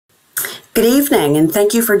Good evening, and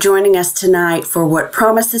thank you for joining us tonight for what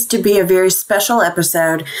promises to be a very special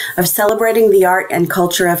episode of celebrating the art and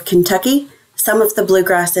culture of Kentucky. Some of the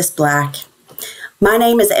Bluegrass is Black. My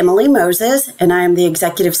name is Emily Moses, and I am the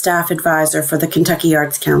Executive Staff Advisor for the Kentucky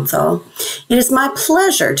Arts Council. It is my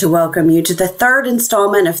pleasure to welcome you to the third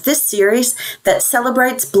installment of this series that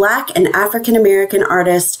celebrates Black and African American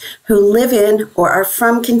artists who live in or are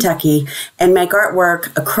from Kentucky and make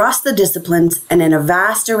artwork across the disciplines and in a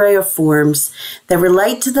vast array of forms that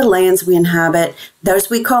relate to the lands we inhabit, those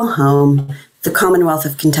we call home, the Commonwealth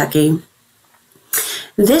of Kentucky.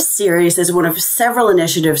 This series is one of several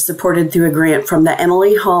initiatives supported through a grant from the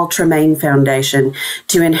Emily Hall Tremaine Foundation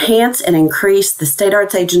to enhance and increase the State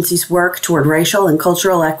Arts Agency's work toward racial and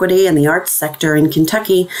cultural equity in the arts sector in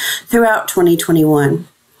Kentucky throughout 2021.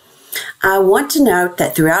 I want to note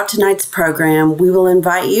that throughout tonight's program, we will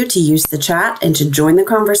invite you to use the chat and to join the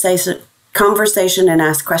conversation and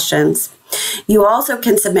ask questions. You also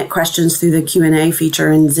can submit questions through the Q&A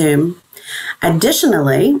feature in Zoom.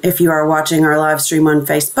 Additionally, if you are watching our live stream on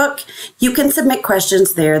Facebook, you can submit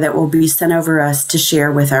questions there that will be sent over us to share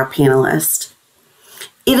with our panelists.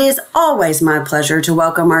 It is always my pleasure to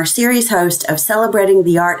welcome our series host of Celebrating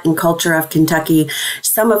the Art and Culture of Kentucky,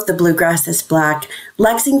 Some of the Bluegrass is Black,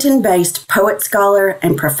 Lexington-based poet, scholar,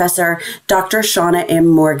 and professor, Dr. Shauna M.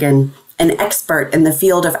 Morgan, an expert in the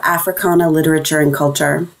field of Africana literature and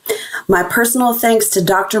culture. My personal thanks to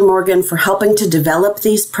Dr. Morgan for helping to develop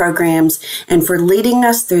these programs and for leading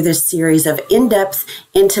us through this series of in-depth,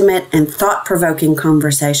 intimate, and thought-provoking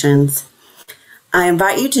conversations. I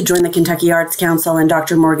invite you to join the Kentucky Arts Council and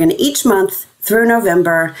Dr. Morgan each month through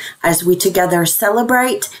November as we together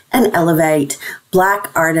celebrate and elevate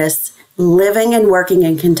Black artists living and working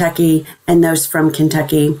in Kentucky and those from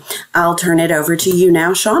Kentucky. I'll turn it over to you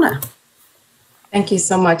now, Shauna. Thank you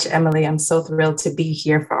so much, Emily. I'm so thrilled to be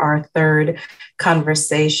here for our third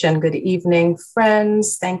conversation. Good evening,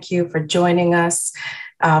 friends. Thank you for joining us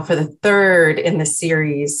for the third in the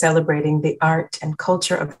series, Celebrating the Art and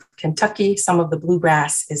Culture of Kentucky. Some of the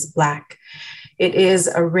Bluegrass is Black. It is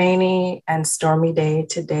a rainy and stormy day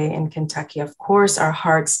today in Kentucky. Of course, our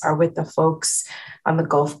hearts are with the folks on the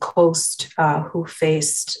Gulf Coast who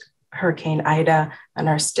faced Hurricane Ida and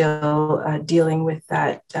are still dealing with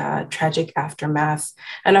that tragic aftermath.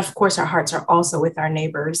 And of course, our hearts are also with our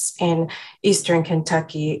neighbors in Eastern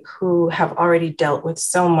Kentucky who have already dealt with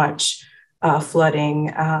so much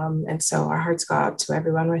flooding. And so our hearts go out to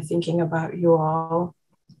everyone. We're thinking about you all.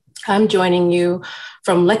 I'm joining you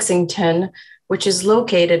from Lexington, which is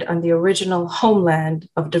located on the original homeland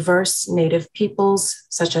of diverse Native peoples,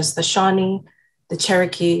 such as the Shawnee, the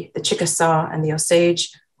Cherokee, the Chickasaw, and the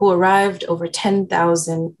Osage, who arrived over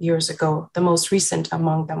 10,000 years ago. The most recent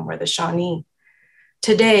among them were the Shawnee.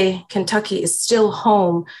 Today, Kentucky is still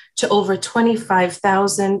home to over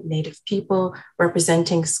 25,000 Native people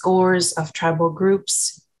representing scores of tribal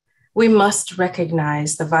groups. We must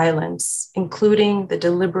recognize the violence, including the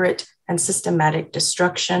deliberate and systematic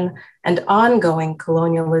destruction and ongoing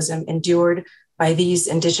colonialism endured by these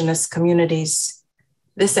Indigenous communities.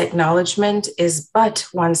 This acknowledgement is but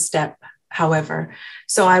one step, however,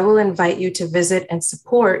 so I will invite you to visit and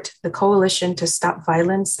support the Coalition to Stop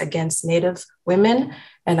Violence Against Native Women,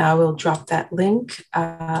 and I will drop that link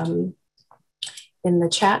in the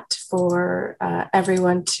chat for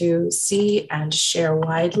everyone to see and share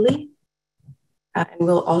widely. And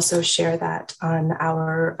we'll also share that on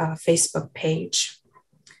our Facebook page.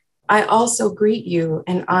 I also greet you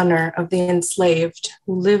in honor of the enslaved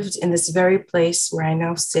who lived in this very place where I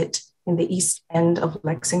now sit in the east end of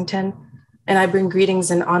Lexington. And I bring greetings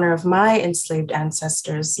in honor of my enslaved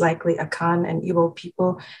ancestors, likely Akan and Igbo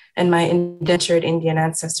people, and my indentured Indian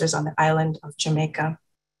ancestors on the island of Jamaica.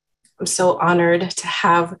 I'm so honored to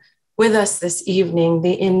have with us this evening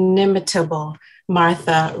the inimitable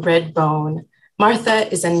Martha Redbone.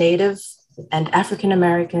 Martha is a Native and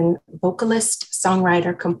African-American vocalist,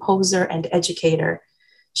 songwriter, composer, and educator.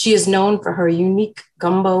 She is known for her unique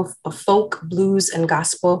gumbo of folk, blues, and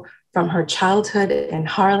gospel from her childhood in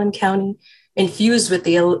Harlan County, infused with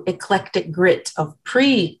the eclectic grit of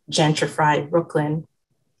pre-gentrified Brooklyn.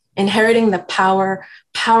 Inheriting the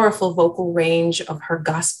powerful vocal range of her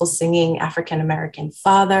gospel singing African-American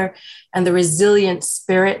father and the resilient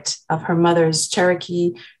spirit of her mother's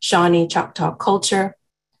Cherokee, Shawnee, Choctaw culture,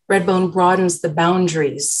 Redbone broadens the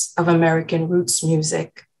boundaries of American roots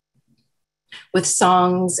music. With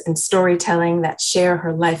songs and storytelling that share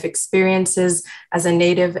her life experiences as a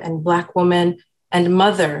Native and Black woman and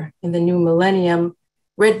mother in the new millennium,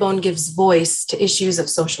 Redbone gives voice to issues of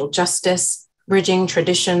social justice, bridging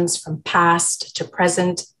traditions from past to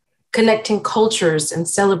present, connecting cultures and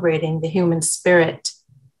celebrating the human spirit.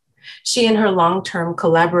 She and her long-term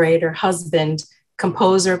collaborator, husband,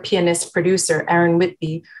 composer, pianist, producer, Aaron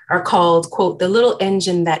Whitby, are called, quote, the little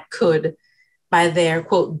engine that could, by their,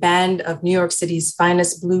 quote, band of New York City's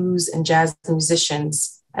finest blues and jazz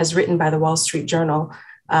musicians, as written by the Wall Street Journal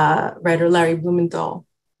writer Larry Blumenthal.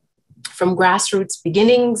 From grassroots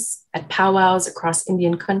beginnings at powwows across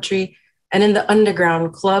Indian country and in the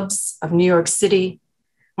underground clubs of New York City,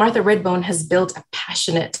 Martha Redbone has built a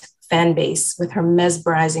passionate fan base with her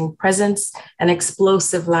mesmerizing presence and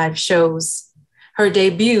explosive live shows. Her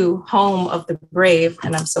debut, Home of the Brave,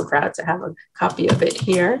 and I'm so proud to have a copy of it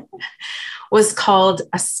here, was called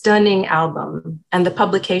A Stunning Album, and the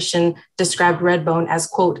publication described Redbone as,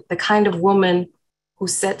 quote, the kind of woman who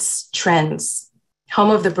sets trends. Home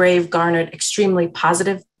of the Brave garnered extremely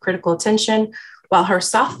positive critical attention, while her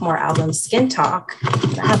sophomore album, Skin Talk,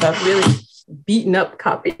 I have a really beaten up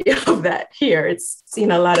copy of that here. It's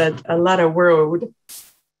seen a lot of road.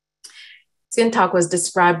 Skin Talk was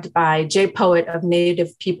described by Jay Poet of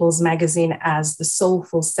Native Peoples magazine as the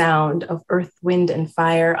soulful sound of earth, wind, and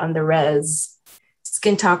fire on the res.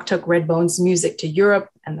 Skin Talk took Redbone's music to Europe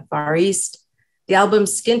and the Far East. The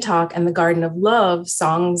albums Skin Talk and The Garden of Love,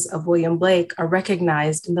 songs of William Blake, are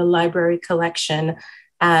recognized in the library collection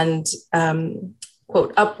and,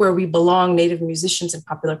 quote, Up Where We Belong, Native Musicians and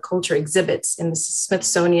Popular Culture exhibits in the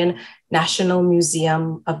Smithsonian National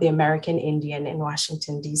Museum of the American Indian in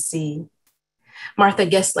Washington, D.C. Martha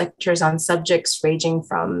guest lectures on subjects ranging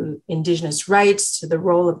from Indigenous rights to the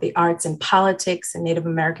role of the arts in politics and Native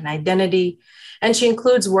American identity. And she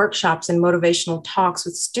includes workshops and motivational talks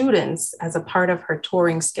with students as a part of her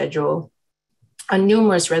touring schedule on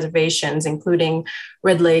numerous reservations, including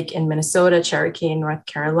Red Lake in Minnesota, Cherokee in North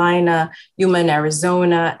Carolina, Yuma in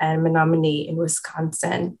Arizona, and Menominee in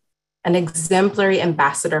Wisconsin. An exemplary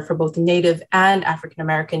ambassador for both Native and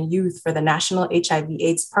African-American youth for the National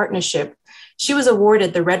HIV/AIDS Partnership, she was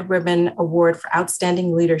awarded the Red Ribbon Award for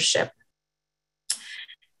Outstanding Leadership.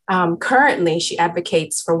 Currently, she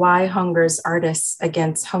advocates for Why Hunger's Artists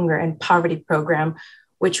Against Hunger and Poverty program,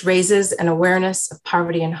 which raises an awareness of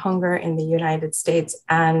poverty and hunger in the United States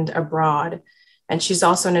and abroad. And she's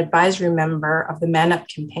also an advisory member of the Man Up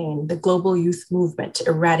campaign, the global youth movement to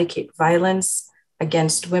eradicate violence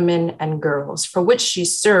against women and girls, for which she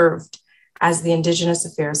served as the Indigenous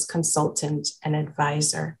Affairs consultant and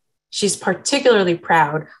advisor. She's particularly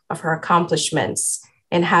proud of her accomplishments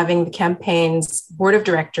in having the campaign's board of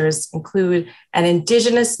directors include an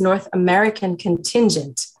Indigenous North American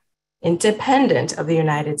contingent, independent of the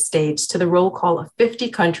United States, to the roll call of 50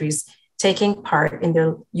 countries taking part in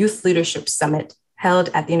their Youth Leadership Summit held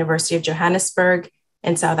at the University of Johannesburg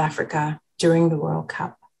in South Africa during the World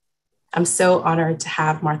Cup. I'm so honored to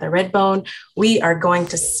have Martha Redbone. We are going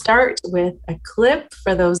to start with a clip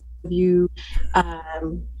for those of you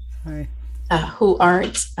who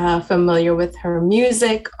aren't familiar with her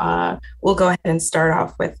music. We'll go ahead and start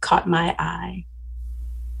off with Caught My Eye.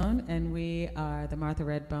 And we are the Martha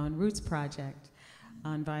Redbone Roots Project.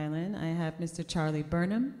 On violin, I have Mr. Charlie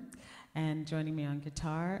Burnham, and joining me on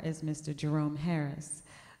guitar is Mr. Jerome Harris.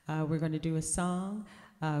 We're going to do a song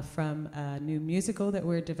from a new musical that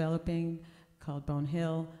we're developing called Bone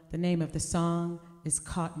Hill. The name of the song is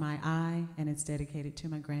Caught My Eye, and it's dedicated to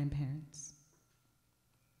my grandparents.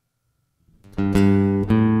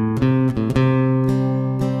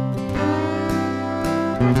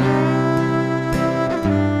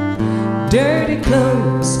 Dirty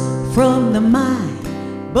clothes from the mine,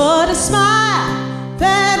 but a smile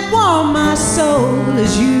that warmed my soul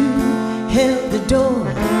as you held the door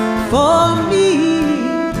for me.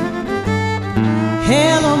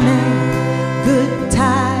 Hello man, good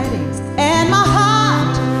tidings, and my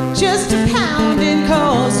heart just a pounding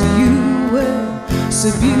 'cause you were so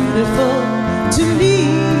beautiful to me.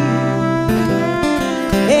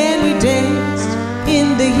 And we danced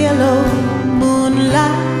in the yellow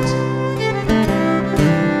moonlight,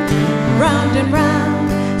 round and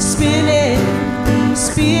round, spinning,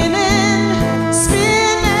 spinning,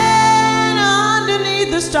 spinning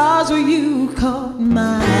underneath the stars where you caught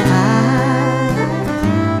my eye.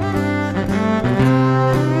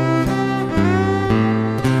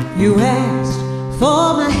 You asked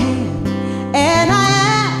for my hand, and I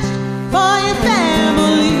asked for your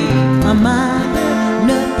family. My mind,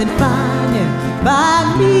 nothing finer by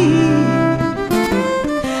me.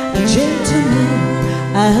 A gentleman,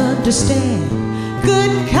 I understand,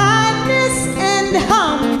 good kindness and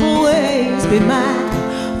humble ways be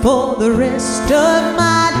mine for the rest of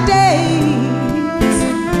my days.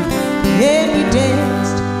 And we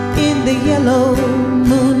danced in the yellow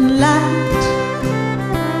moonlight,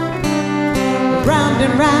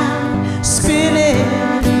 round and round, spinning,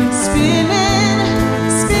 spinning,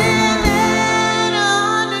 spinning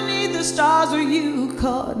underneath the stars where you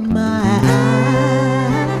caught my eye.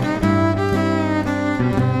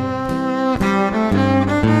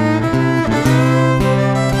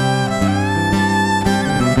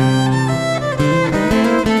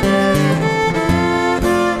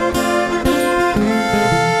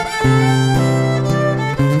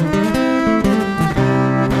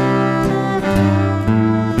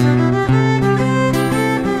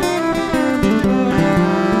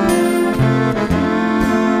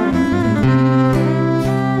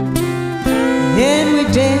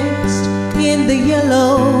 Danced in the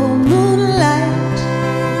yellow moonlight,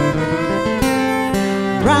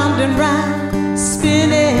 round and round,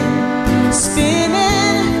 spinning,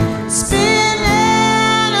 spinning,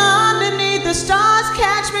 spinning underneath the stars.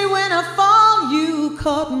 Catch me when I fall, you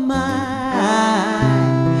caught my eye.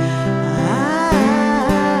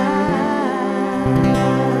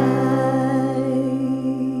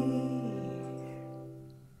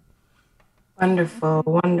 Wonderful,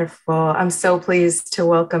 wonderful. I'm so pleased to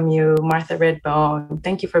welcome you, Martha Redbone.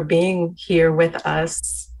 Thank you for being here with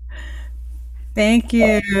us. Thank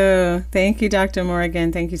you. Thank you, Dr.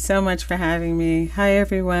 Morgan. Thank you so much for having me. Hi,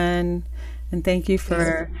 everyone. And thank you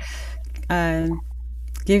for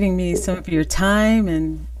giving me some of your time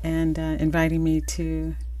and inviting me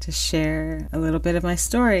to share a little bit of my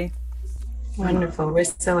story. Wonderful. We're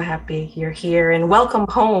so happy you're here, and welcome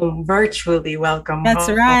home, virtually welcome That's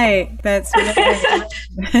home. Right. That's right.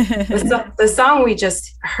 The song we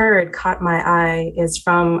just heard, Caught My Eye, is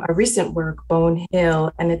from a recent work, Bone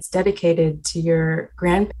Hill, and it's dedicated to your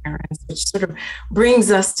grandparents, which sort of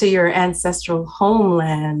brings us to your ancestral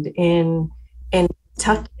homeland in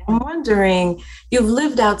Kentucky. I'm wondering, you've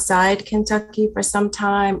lived outside Kentucky for some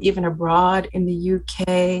time, even abroad in the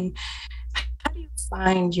UK.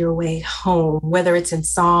 Find your way home, whether it's in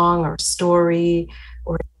song or story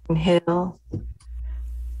or in hill?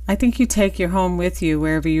 I think you take your home with you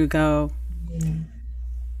wherever you go. Mm.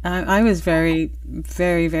 I was very,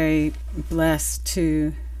 very, very blessed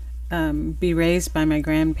to be raised by my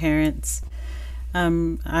grandparents. I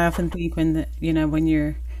often think when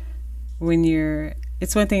you're,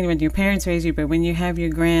 it's one thing when your parents raise you, but when you have your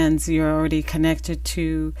grands, you're already connected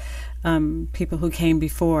to people who came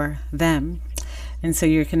before them. And so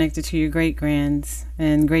you're connected to your great-grands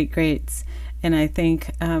and great-greats. And I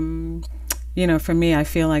think, for me, I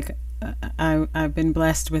feel like I've been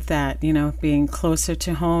blessed with that, being closer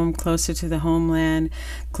to home, closer to the homeland,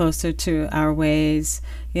 closer to our ways.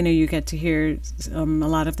 You get to hear a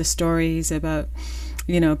lot of the stories about,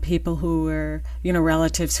 people who were,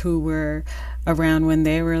 relatives who were around when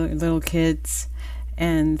they were little kids,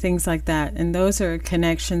 and things like that. And those are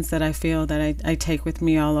connections that I feel that I take with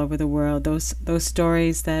me all over the world. Those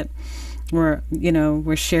stories that were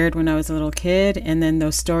shared when I was a little kid, and then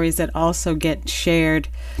those stories that also get shared,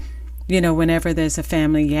 whenever there's a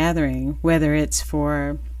family gathering, whether it's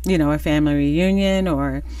for, a family reunion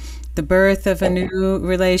or the birth of a new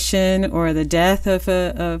relation or the death of a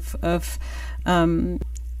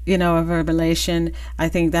relation. I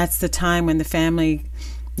think that's the time when the family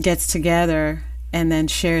gets together and then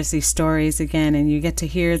shares these stories again, and you get to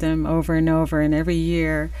hear them over and over. And every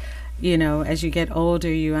year, as you get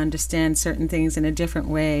older, you understand certain things in a different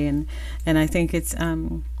way, and I think it's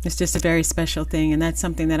just a very special thing, and that's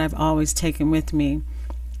something that I've always taken with me.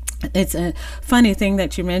 It's a funny thing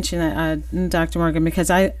that you mentioned, Dr. Morgan, because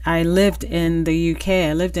I lived in the UK.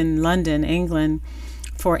 I lived in London, England,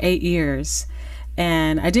 for 8 years.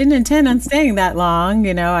 And I didn't intend on staying that long.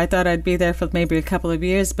 I thought I'd be there for maybe a couple of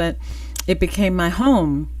years, but it became my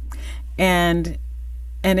home. And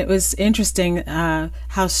it was interesting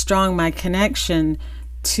how strong my connection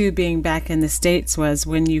to being back in the States was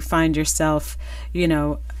when you find yourself,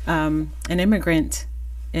 an immigrant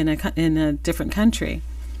in a different country.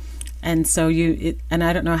 And so and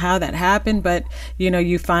I don't know how that happened, but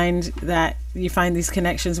you find these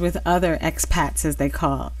connections with other expats, as they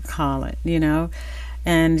call it,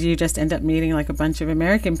 and you just end up meeting like a bunch of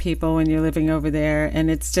American people when you're living over there, and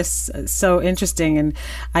it's just so interesting. And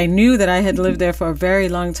I knew that I had lived there for a very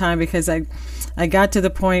long time because I got to the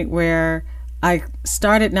point where I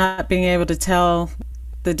started not being able to tell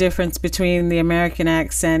the difference between the American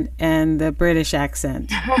accent and the British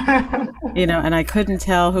accent, and I couldn't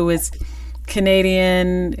tell who was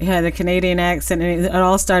Canadian, who had a Canadian accent, and it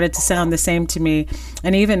all started to sound the same to me.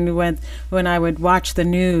 And even when I would watch the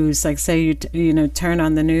news, like say you turn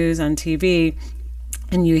on the news on TV,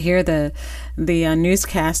 and you hear the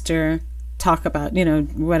newscaster talk about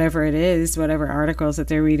whatever it is, whatever articles that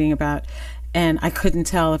they're reading about, And I couldn't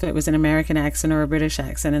tell if it was an American accent or a British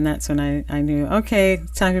accent. And that's when I knew, okay,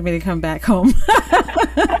 it's time for me to come back home.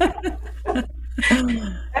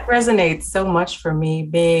 That resonates so much for me,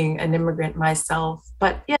 being an immigrant myself.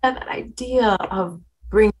 But yeah, that idea of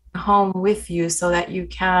bringing home with you so that you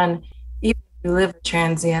can, even if you live a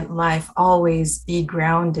transient life, always be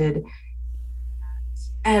grounded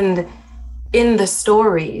and in the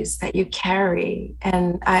stories that you carry.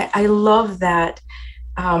 And I love that.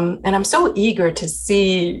 And I'm so eager to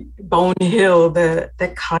see Bone Hill,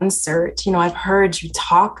 the concert. You know, I've heard you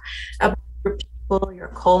talk about your people, your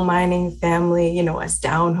coal mining family, you know, as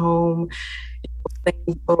down home,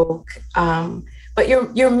 plain folk. But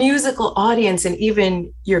your musical audience and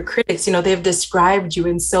even your critics, you know, they've described you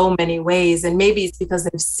in so many ways. And maybe it's because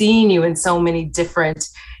they've seen you in so many different,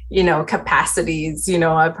 you know, capacities. You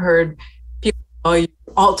know, I've heard people call you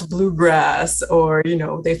alt bluegrass, or, you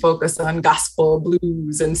know, they focus on gospel,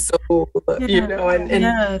 blues, and soul, you know, and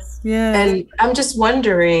yes. And I'm just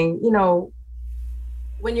wondering, you know,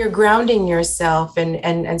 when you're grounding yourself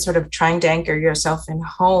and sort of trying to anchor yourself in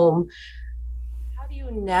home, how do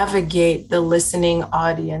you navigate the listening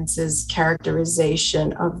audience's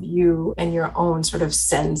characterization of you and your own sort of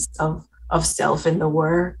sense of self in the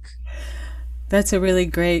work? That's a really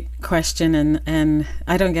great question, and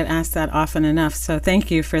I don't get asked that often enough. So thank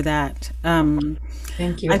you for that.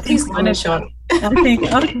 Thank you. I think Shauna.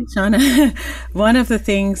 Shauna, one of the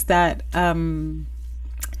things that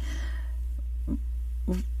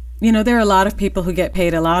you know, there are a lot of people who get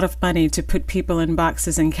paid a lot of money to put people in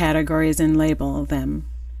boxes and categories and label them.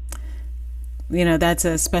 You know, that's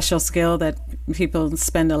a special skill that people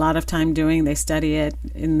spend a lot of time doing. They study it,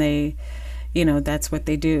 and they, you know, that's what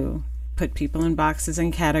they do. Put people in boxes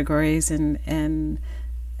and categories, and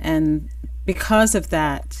because of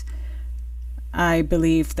that, I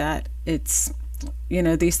believe that it's, you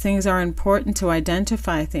know, these things are important to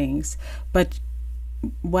identify things, but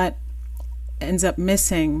what ends up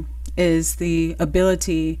missing is the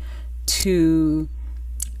ability to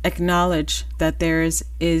acknowledge that there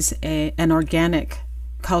is an organic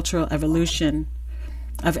cultural evolution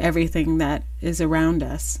of everything that is around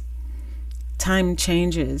us. Time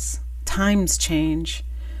changes. Times change,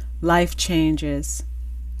 life changes,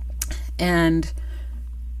 and,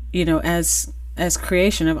 you know, as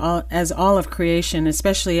creation of all of creation,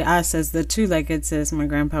 especially us as the two-leggeds, as my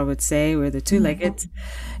grandpa would say, we're the two-leggeds.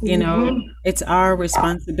 You know, it's our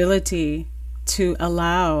responsibility to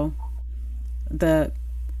allow the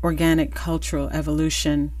organic cultural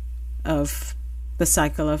evolution of the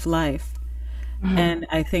cycle of life, and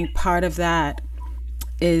I think part of that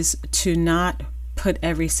is to not put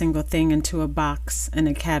every single thing into a box and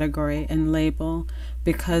a category and label,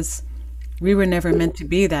 because we were never meant to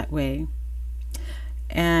be that way.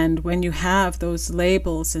 And when you have those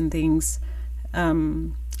labels and things,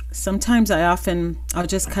 sometimes I'll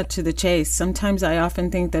just cut to the chase. Sometimes I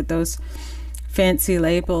often think that those fancy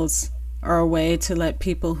labels are a way to let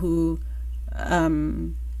people who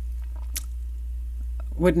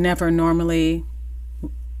would never normally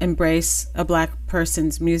embrace a Black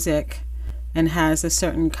person's music and has a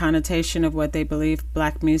certain connotation of what they believe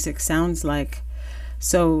Black music sounds like.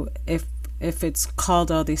 So if it's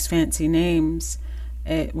called all these fancy names,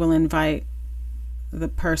 it will invite the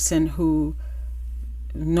person who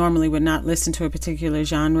normally would not listen to a particular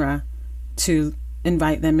genre to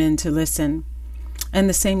invite them in to listen. And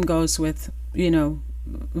the same goes with, you know,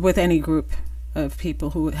 with any group of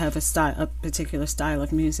people who have a particular style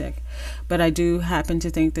of music. But I do happen to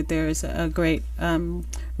think that there is a great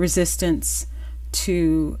resistance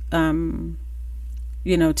to,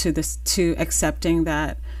 you know, to accepting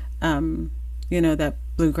that, you know, that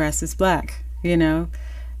bluegrass is Black, you know,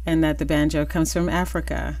 and that the banjo comes from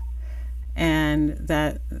Africa, and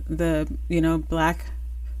that the, you know, Black,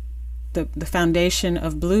 the foundation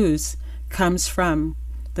of blues comes from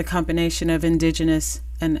the combination of indigenous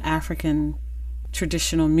and African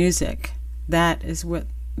traditional music. That is what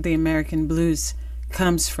the American blues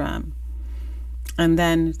comes from. And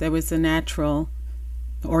then there was the natural,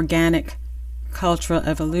 organic, cultural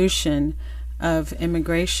evolution of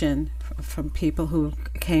immigration from people who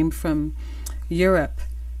came from Europe,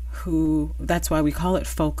 who, that's why we call it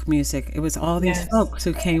folk music. It was all these folks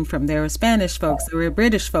who came from, there were Spanish folks, there were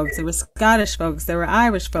British folks, there were Scottish folks, there were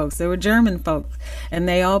Irish folks, there were German folks, and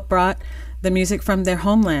they all brought the music from their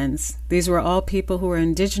homelands. These were all people who were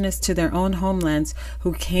indigenous to their own homelands,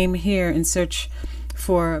 who came here in search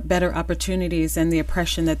for better opportunities and the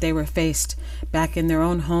oppression that they were faced back in their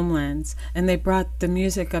own homelands. And they brought the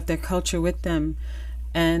music of their culture with them.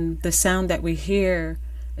 And the sound that we hear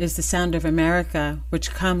is the sound of America, which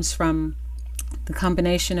comes from a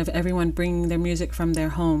combination of everyone bringing their music from their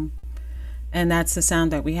home. And that's the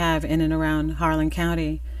sound that we have in and around Harlan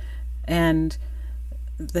County and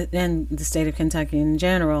the state of Kentucky in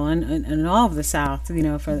general, and all of the South, you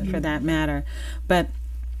know, for that matter. But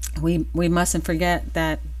we mustn't forget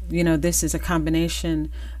that, you know, this is a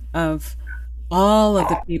combination of all of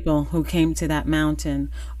the people who came to that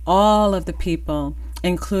mountain, all of the people,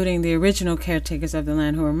 including the original caretakers of the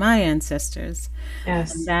land, who are my ancestors.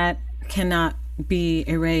 Yes. And that cannot be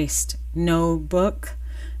erased. No book,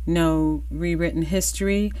 no rewritten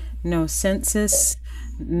history, no census,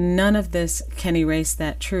 none of this can erase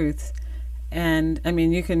that truth. And I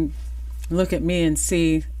mean, you can look at me and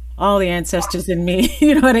see all the ancestors in me.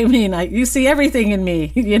 You know what I mean? You see everything in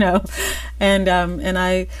me, you know. And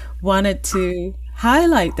I wanted to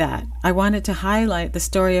highlight that. I wanted to highlight the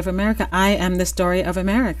story of America. I am the story of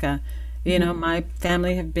America. You know, my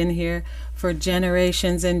family have been here for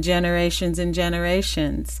generations and generations and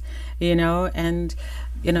generations, you know, and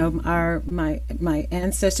you know, my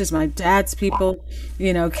ancestors, my dad's people,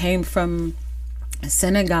 you know, came from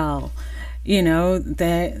Senegal. You know,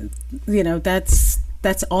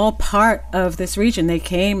 that's all part of this region. They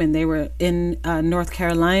came and they were in North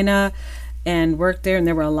Carolina and worked there, and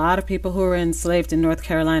there were a lot of people who were enslaved in North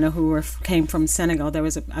Carolina who came from Senegal. There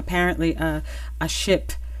was apparently a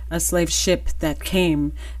slave ship that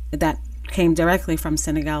came directly from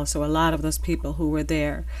Senegal. So a lot of those people who were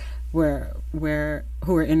there who were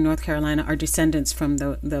in North Carolina are descendants from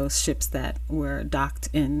those ships that were docked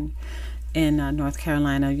in North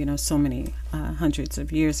Carolina, you know, so many hundreds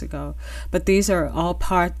of years ago. But these are all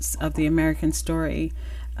parts of the American story,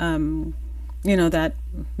 you know, that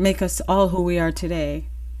make us all who we are today.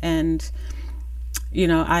 And you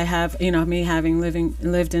know, I have, you know, me having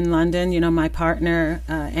lived in London, you know, my partner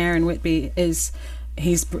Aaron Whitby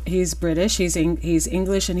he's British, he's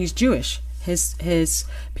English, and he's Jewish. His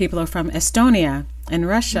people are from Estonia and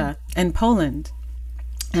Russia and Poland,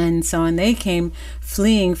 and they came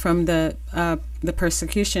fleeing from the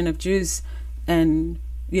persecution of Jews, and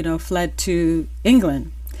you know, fled to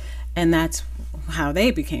England, and that's how they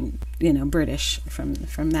became, you know, British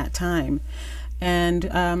from that time. And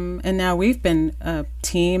now we've been a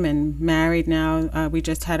team and married now. We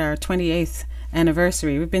just had our 28th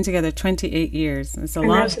anniversary. We've been together 28 years. It's a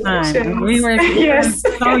long time. We were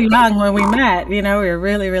so young when we met, you know, we were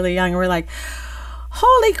really, really young. And we're like,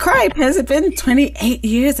 holy crap, has it been 28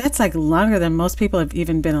 years? That's like longer than most people have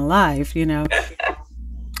even been alive, you know.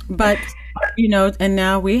 But, you know, and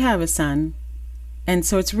now we have a son. And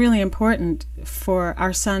so it's really important for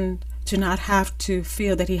our son to not have to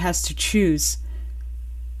feel that he has to choose,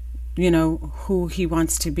 you know, who he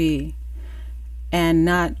wants to be, and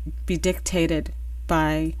not be dictated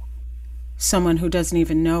by someone who doesn't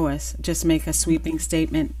even know us, just make a sweeping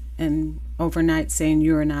statement and overnight saying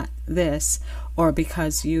you're not this, or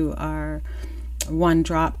because you are one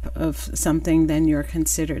drop of something, then you're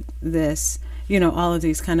considered this. You know, all of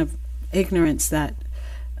these kind of ignorances that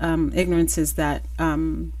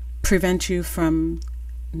prevent you from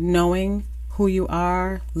knowing who you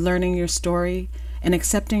are, learning your story, and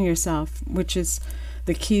accepting yourself, which is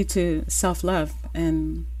the key to self-love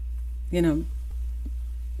and, you know,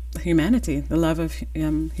 humanity, the love of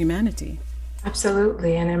humanity.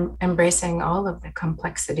 Absolutely, and embracing all of the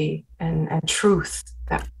complexity and truth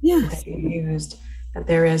that you used, that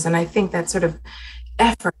there is. And I think that sort of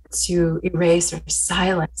effort to erase or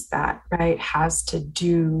silence that, right, has to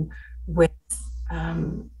do with,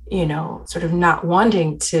 you know, sort of not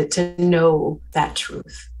wanting to know that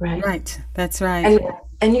truth, right? Right, that's right.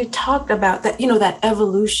 And you talked about that, you know, that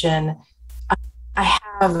evolution. I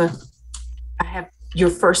have your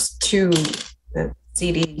first two, the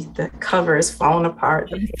CD, the cover is falling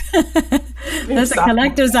apart. That's a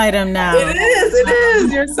collector's item now. It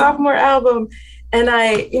is your sophomore album. And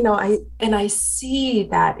I see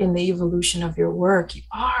that in the evolution of your work, you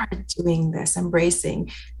are doing this,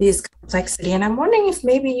 embracing this complexity. And I'm wondering if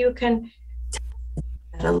maybe you can tell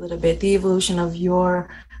that a little bit, the evolution of your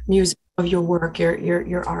music, of your work,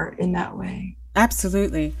 your art in that way.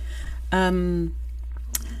 Absolutely.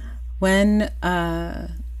 When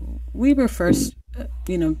we were first,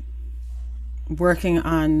 you know, working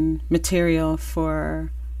on material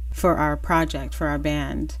for our project, for our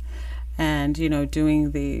band, and, you know,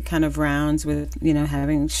 doing the kind of rounds with, you know,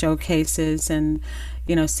 having showcases and,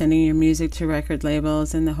 you know, sending your music to record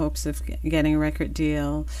labels in the hopes of getting a record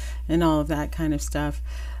deal and all of that kind of stuff.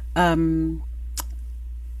 We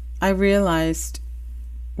realized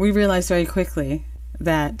very quickly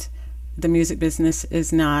that the music business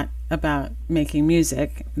is not about making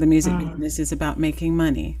music. The music business is about making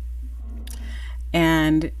money.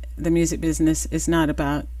 And the music business is not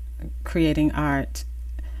about creating art.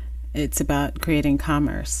 It's about creating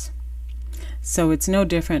commerce. So it's no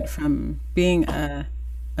different from being a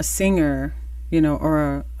singer,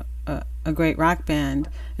 or a great rock band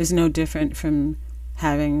is no different from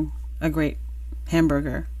having a great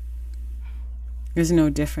hamburger. There's no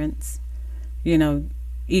difference.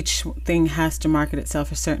 Each thing has to market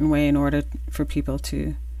itself a certain way in order for people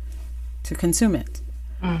to consume it.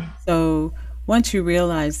 So once you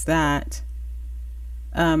realize that,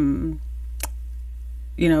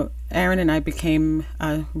 Aaron and I became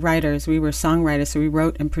writers. We were songwriters, so we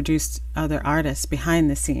wrote and produced other artists behind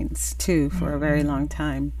the scenes too for a very long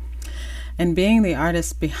time. And being the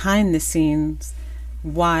artist behind the scenes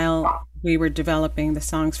while we were developing the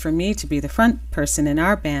songs for me to be the front person in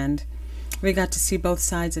our band, we got to see both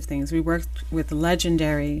sides of things. We worked with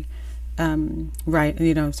legendary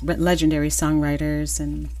legendary songwriters,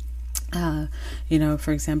 and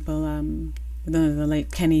for example, the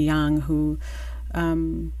late Kenny Young, who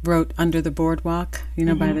wrote Under the Boardwalk,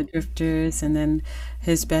 by the Drifters, and then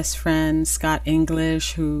his best friend Scott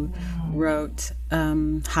English, who wrote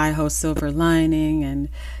Hi Ho Silver Lining, and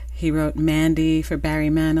he wrote Mandy for Barry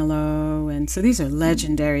Manilow. And so these are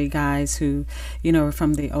legendary guys who, are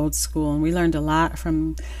from the old school, and we learned a lot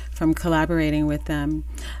from collaborating with them.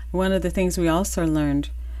 One of the things we also learned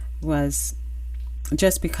was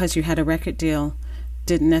just because you had a record deal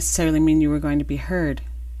didn't necessarily mean you were going to be heard.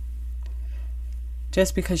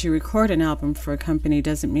 Just because you record an album for a company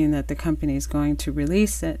doesn't mean that the company is going to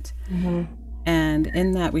release it. And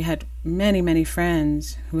in that, we had many, many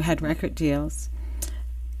friends who had record deals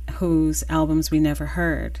whose albums we never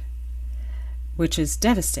heard, which is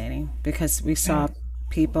devastating because we saw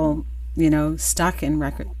people, stuck in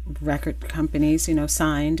record companies,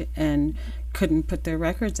 signed and couldn't put their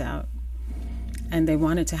records out. And they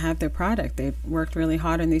wanted to have their product. They worked really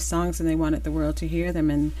hard on these songs and they wanted the world to hear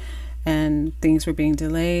them, and things were being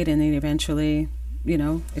delayed, and then eventually,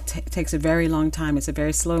 it takes a very long time. It's a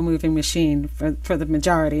very slow-moving machine for the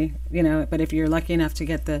majority, but if you're lucky enough to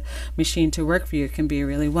get the machine to work for you, it can be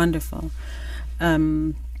really wonderful.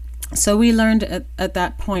 So we learned at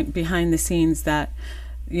that point behind the scenes that,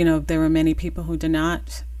 there were many people who did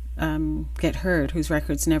not get heard, whose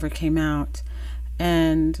records never came out,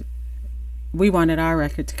 and we wanted our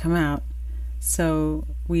record to come out. So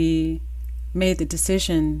we made the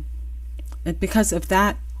decision, and because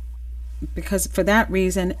for that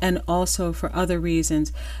reason and also for other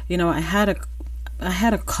reasons, I had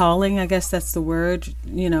a calling, I guess that's the word,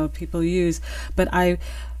 people use, but I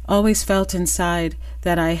always felt inside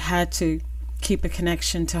that I had to keep a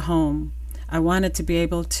connection to home. I wanted to be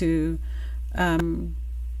able to,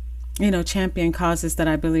 champion causes that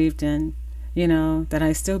I believed in, that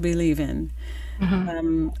I still believe in.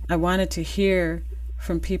 I wanted to hear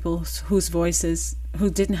from people whose voices, who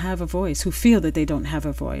didn't have a voice, who feel that they don't have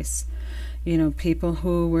a voice. People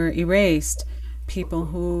who were erased, people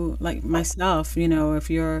who, like myself, if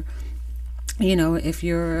you're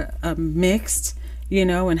mixed,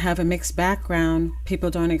 and have a mixed background, people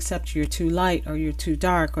don't accept you. You're too light, or you're too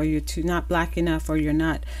dark, or you're too not black enough, or you're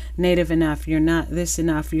not native enough, you're not this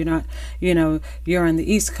enough, you're not, you're on the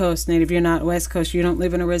East Coast native, you're not West Coast, you don't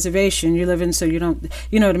live in a reservation, you live in, so you don't,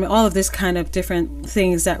 what I mean, all of this kind of different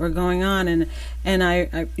things that were going on, and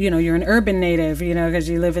I you're an urban native, because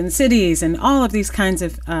you live in cities, and all of these kinds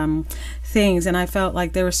of things, and I felt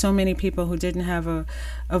like there were so many people who didn't have a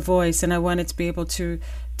voice, and I wanted to be able to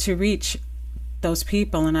reach those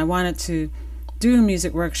people, and I wanted to do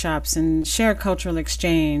music workshops and share cultural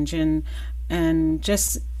exchange, and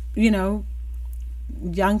just, young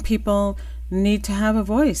people need to have a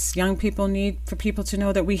voice. Young people need for people to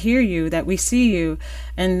know that we hear you, that we see you,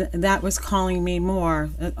 and that was calling me more,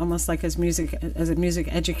 almost like as a music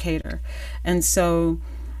educator. And so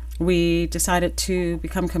we decided to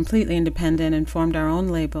become completely independent and formed our own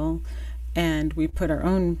label, and we put our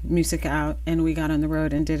own music out, and we got on the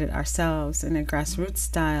road and did it ourselves in a grassroots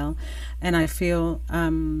style. And I feel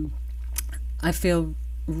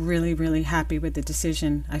really, really happy with the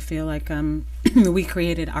decision. I feel like we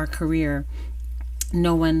created our career.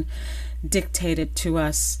 No one dictated to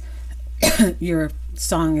us, your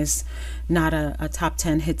song is not a top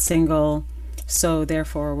 10 hit single, so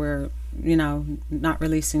therefore we're not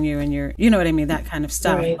releasing you, and you're, what I mean, that kind of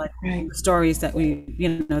stuff. Right. Stories that we,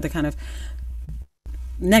 the kind of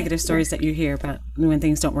negative stories that you hear about when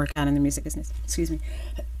things don't work out in the music business. Excuse me.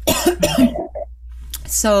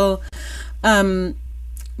 So,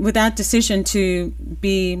 with that decision to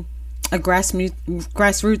be a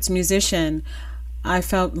grassroots musician, I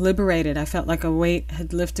felt liberated. I felt like a weight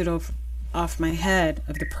had lifted off my head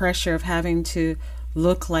of the pressure of having to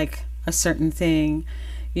look like a certain thing.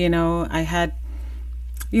 You know, I had,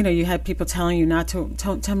 you know, you had people telling you not to,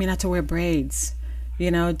 tell me not to wear braids. You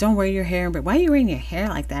know, don't wear your hair, but why are you wearing your hair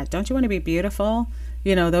like that? Don't you want to be beautiful?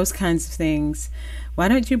 You know, those kinds of things. Why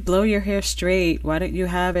don't you blow your hair straight? Why don't you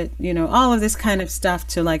have it, you know, all of this kind of stuff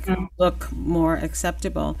to like look more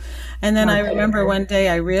acceptable. And then I remember one day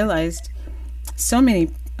I realized so many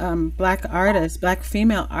black artists, black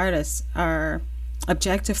female artists are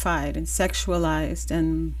objectified and sexualized,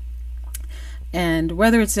 and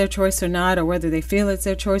whether it's their choice or not, or whether they feel it's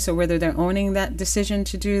their choice, or whether they're owning that decision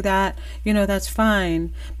to do that, you know, that's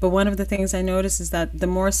fine. But one of the things I notice is that the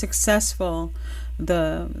more successful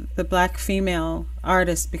the black female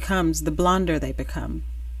artist becomes, the blonder they become.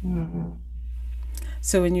 Mm-hmm.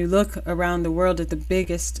 So when you look around the world at the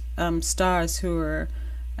biggest stars who are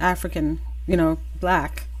African, you know,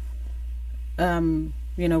 black, you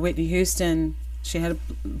know, Whitney Houston, she had a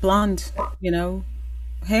blonde, you know,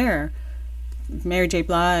 hair. Mary J.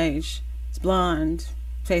 Blige is blonde.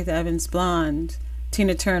 Faith Evans, blonde.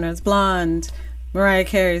 Tina Turner is blonde. Mariah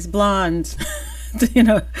Carey is blonde. You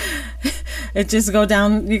know, it just go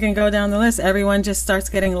down, you can go down the list. Everyone just starts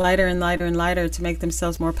getting lighter and lighter and lighter to make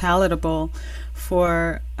themselves more palatable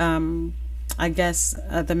for, I guess,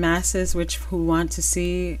 the masses who want to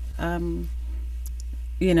see, you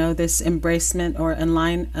know, this embracement or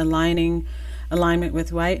alignment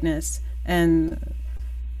with whiteness. And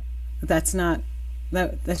that's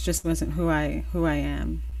just wasn't who I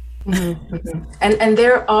am. Mm-hmm, mm-hmm. And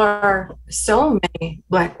there are so many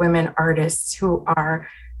Black women artists who are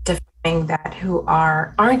defying that, who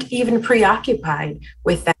aren't even preoccupied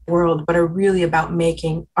with that world, but are really about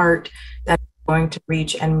making art that's going to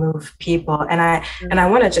reach and move people. And I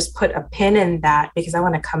want to just put a pin in that, because I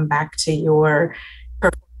want to come back to your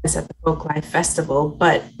performance at the Folk Life Festival.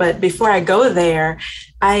 But before I go there,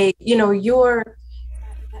 your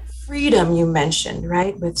freedom you mentioned,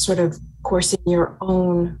 right, with sort of coursing your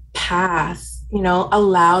own path, you know,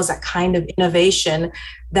 allows a kind of innovation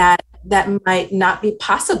that might not be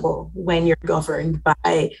possible when you're governed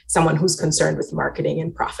by someone who's concerned with marketing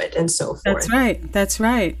and profit and so forth. That's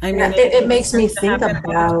right. I mean, it makes me think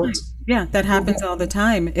about, that happens all the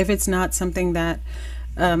time. If it's not something that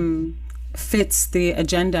fits the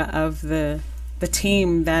agenda of the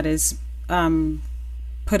team that is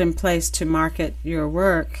put in place to market your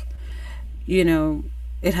work, you know,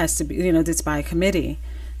 it has to be, you know, it's by a committee.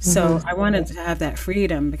 So I wanted to have that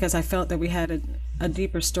freedom because I felt that we had a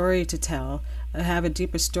deeper story to tell, have a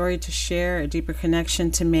deeper story to share, a deeper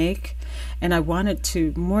connection to make. And I wanted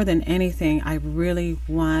to, more than anything, I really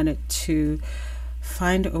wanted to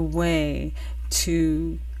find a way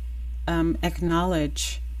to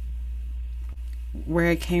acknowledge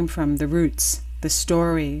where it came from, the roots, the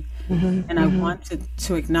story. And I wanted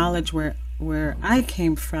to acknowledge where I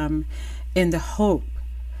came from, in the hope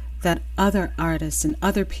that other artists and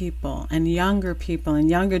other people and younger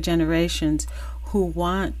generations who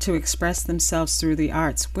want to express themselves through the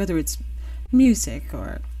arts, whether it's music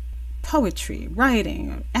or poetry, writing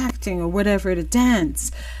or acting or whatever it is,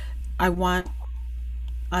 dance, I want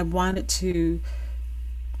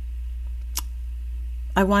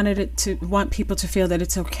people to feel that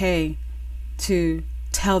it's okay to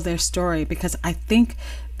tell their story, because I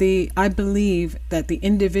believe that the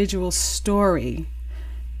individual story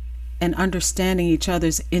and understanding each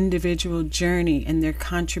other's individual journey and their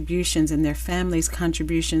contributions and their families'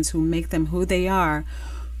 contributions who make them who they are,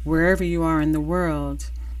 wherever you are in the world,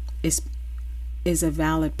 is a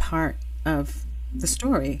valid part of the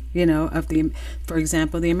story, you know, for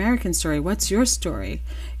example, the American story. What's your story?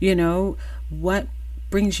 You know, what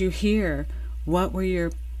brings you here? What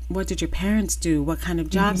did your parents do? What kind of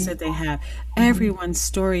jobs did they have? Everyone's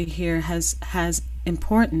story here has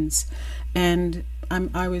importance. And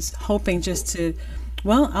I was hoping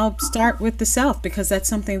I'll start with the South, because that's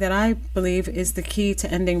something that I believe is the key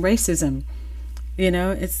to ending racism. You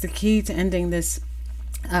know, it's the key to ending this,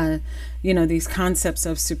 you know, these concepts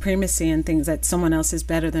of supremacy and things, that someone else is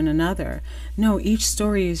better than another. No, each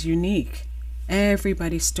story is unique.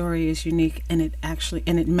 Everybody's story is unique, and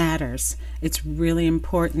it matters. It's really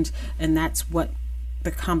important, and that's what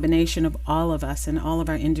the combination of all of us and all of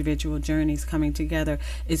our individual journeys coming together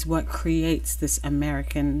is what creates this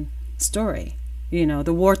American story. You know,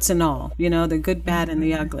 the warts and all, you know, the good, bad, and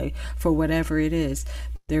the ugly. For whatever it is,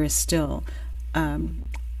 there is still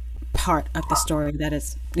part of the story that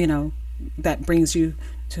is, you know, that brings you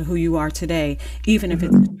to who you are today. Even if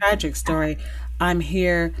it's a tragic story, I'm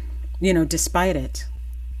here, you know, despite it,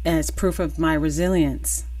 as proof of my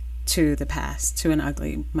resilience to the past, to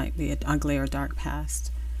might be an ugly or dark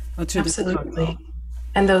past. Absolutely.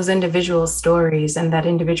 those individual stories and that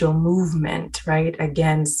individual movement, right,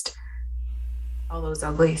 against all those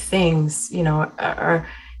ugly things, can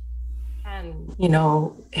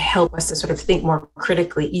help us to sort of think more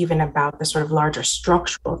critically even about the sort of larger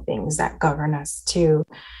structural things that govern us too.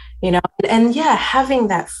 And yeah, having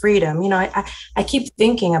that freedom. I keep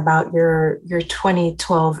thinking about your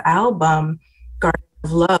 2012 album, Garden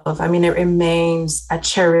of Love. I mean, it remains a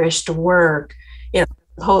cherished work.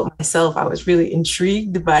 Poet myself, I was really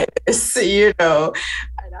intrigued by this. And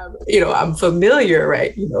I'm familiar,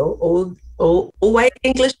 right? Old white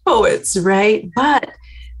English poets, right? But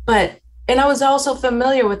and I was also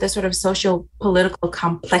familiar with the sort of socio-political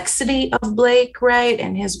complexity of Blake, right?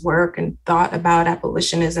 And his work and thought about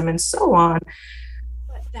abolitionism and so on.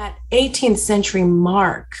 But that 18th century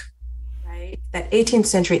mark, right? That 18th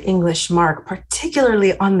century English mark,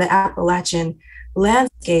 particularly on the Appalachian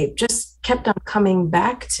landscape, just kept on coming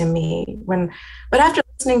back to me. But after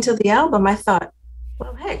listening to the album, I thought,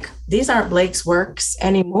 well, heck, these aren't Blake's works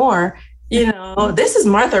anymore. This is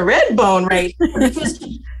Martha Redbone, right? Because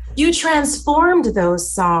you transformed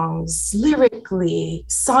those songs lyrically,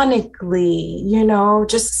 sonically,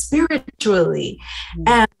 just spiritually.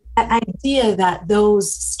 And that idea that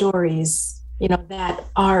those stories, that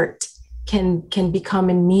art can become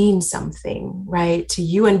and mean something, right, to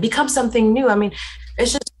you and become something new. I mean,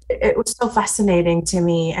 it was so fascinating to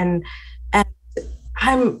me. And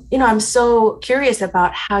I'm so curious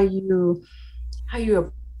about how you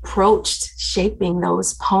approached shaping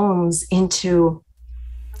those poems into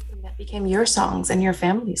something that became your songs and your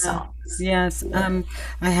family songs. Yes.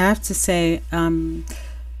 I have to say, Aaron,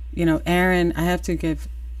 I have to give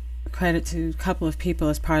credit to a couple of people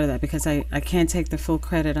as part of that, because I can't take the full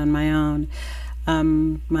credit on my own.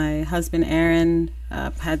 My husband, Aaron,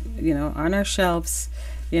 had, on our shelves,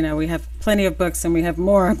 we have plenty of books, and we have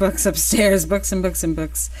more books upstairs, books and books and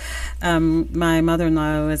books. My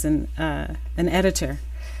mother-in-law was an editor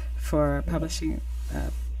for publishing,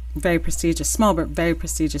 very prestigious, small but very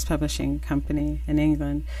prestigious publishing company in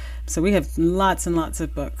England. So we have lots and lots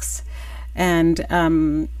of books. And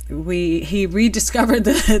he rediscovered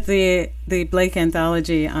the Blake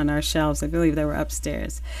anthology on our shelves. I believe they were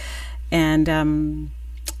upstairs. And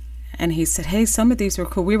he said, hey, some of these were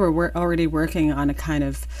cool. We were already working on a kind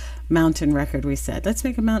of mountain record. We said, let's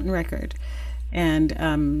make a mountain record. And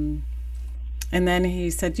then he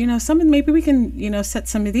said, maybe we can, set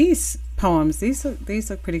some of these poems. These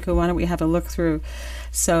look pretty cool. Why don't we have a look through?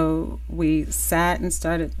 So we sat and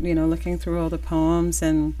started, looking through all the poems,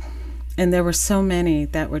 and there were so many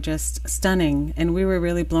that were just stunning. And we were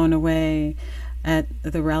really blown away at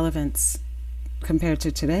the relevance compared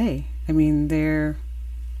to today. I mean,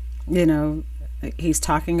 he's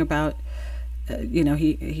talking about,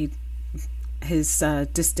 his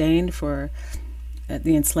disdain for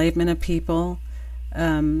the enslavement of people.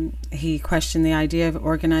 He questioned the idea of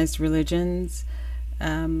organized religions.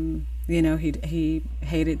 He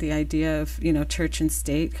hated the idea of, church and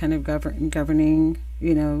state kind of governing,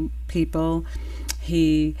 people.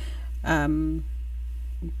 He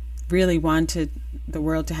really wanted the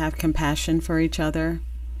world to have compassion for each other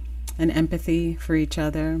and empathy for each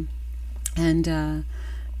other. And,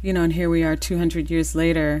 and here we are 200 years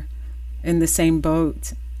later in the same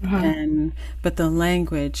boat. But the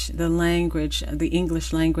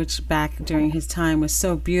English language back during his time was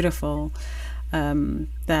so beautiful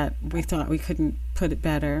that we thought we couldn't put it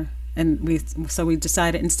better. And so we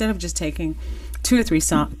decided, instead of just taking two or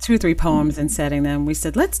three poems and setting them, we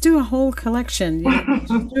said, let's do a whole collection.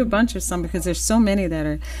 Just do a bunch of some, because there's so many that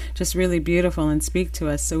are just really beautiful and speak to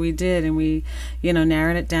us. So we did, and we,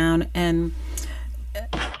 narrowed it down, and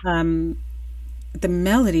the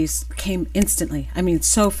melodies came instantly. I mean,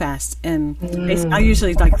 so fast. And I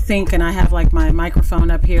usually think, and I have my microphone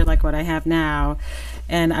up here, like what I have now,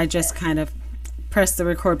 and I just kind of press the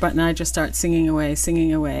record button. And I just start singing away,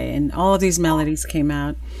 and all of these melodies came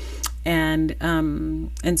out. And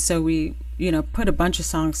so we, put a bunch of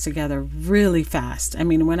songs together really fast. I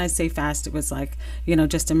mean, when I say fast, it was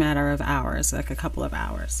just a matter of hours, like a couple of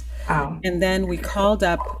hours. Wow. And then we called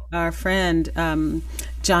up our friend,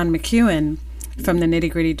 John McEwen, from the Nitty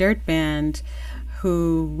Gritty Dirt Band,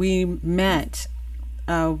 who we met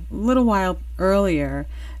a little while earlier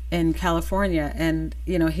in California. And,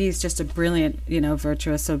 he's just a brilliant,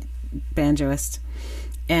 virtuoso banjoist.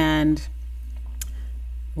 And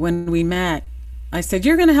when we met, I said,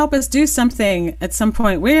 you're going to help us do something at some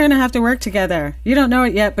point. We're going to have to work together. You don't know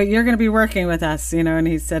it yet, but you're going to be working with us, And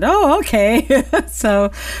he said, oh, okay.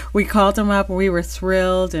 So we called him up. We were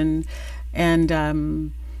thrilled. And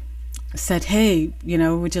said, hey,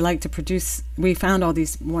 would you like to produce? We found all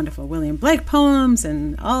these wonderful William Blake poems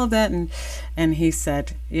and all of that. And he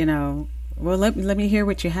said, well, let me hear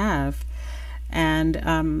what you have.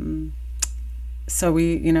 And so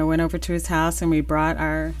we, went over to his house and we brought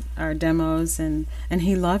our demos, and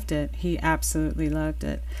he loved it. He absolutely loved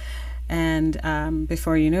it. And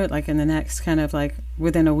before you knew it, like in the next kind of like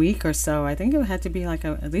within a week or so, I think it had to be like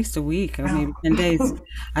at least a week or maybe 10 days,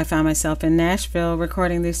 I found myself in Nashville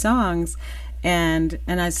recording these songs. And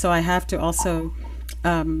I have to also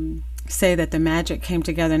say that the magic came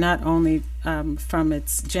together not only from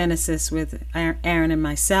its genesis with Aaron and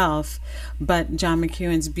myself, but John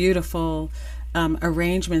McEwen's beautiful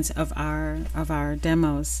arrangements of our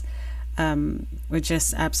demos. Were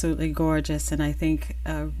just absolutely gorgeous, and I think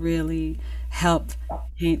really helped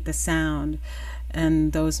paint the sound.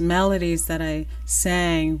 And those melodies that I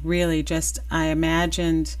sang, really just, I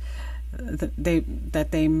imagined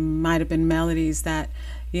that they might have been melodies that,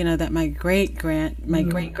 that my great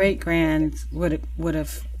great grand would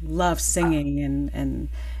have loved singing, and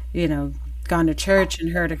gone to church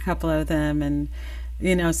and heard a couple of them, and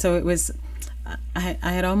so it was, I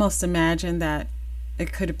had almost imagined that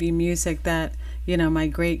it could be music that my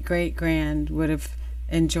great great grand would have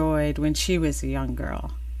enjoyed when she was a young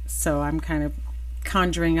girl. So I'm kind of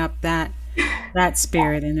conjuring up that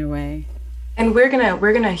spirit in a way. And we're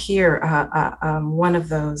gonna hear one of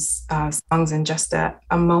those songs in just a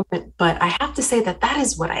moment. But I have to say that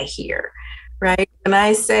is what I hear, right? And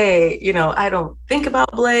I say, I don't think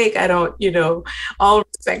about Blake. I don't, all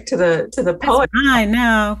respect to the poet. I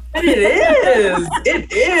know. But it is.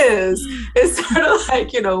 It is. It's sort of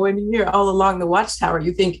like, when you hear All Along the Watchtower,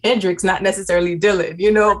 you think Hendrix, not necessarily Dylan,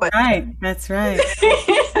 but that's right.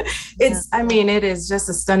 It's, I mean, it is just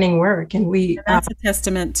a stunning work. And that's a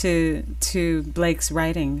testament to Blake's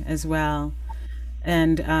writing as well.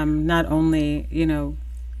 And not only,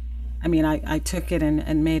 I mean, I took it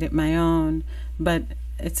and made it my own, but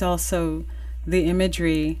it's also the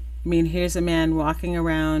imagery. I mean, here's a man walking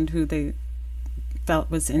around who they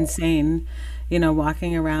felt was insane,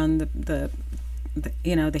 walking around the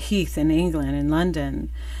heath in England, in London,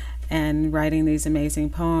 and writing these amazing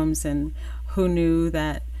poems. And who knew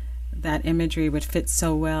that imagery would fit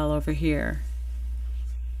so well over here?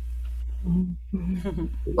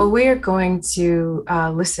 Well, we are going to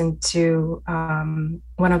listen to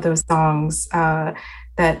one of those songs,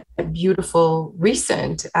 that beautiful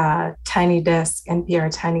recent Tiny Desk,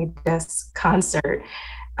 NPR Tiny Desk concert.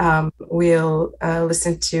 We'll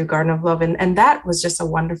listen to Garden of Love, and that was just a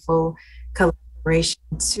wonderful collaboration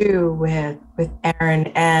too with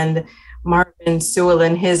Aaron and Marvin Sewell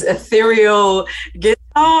and his ethereal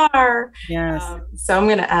guitar. Yes. So I'm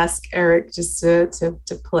going to ask Eric just to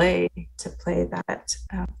play that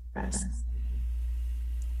for us.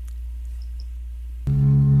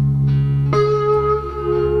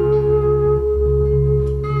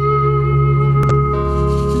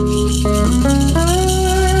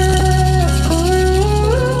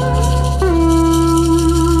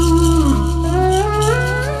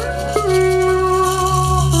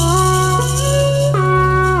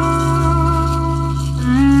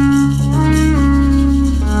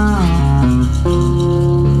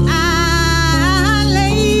 I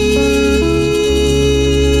lay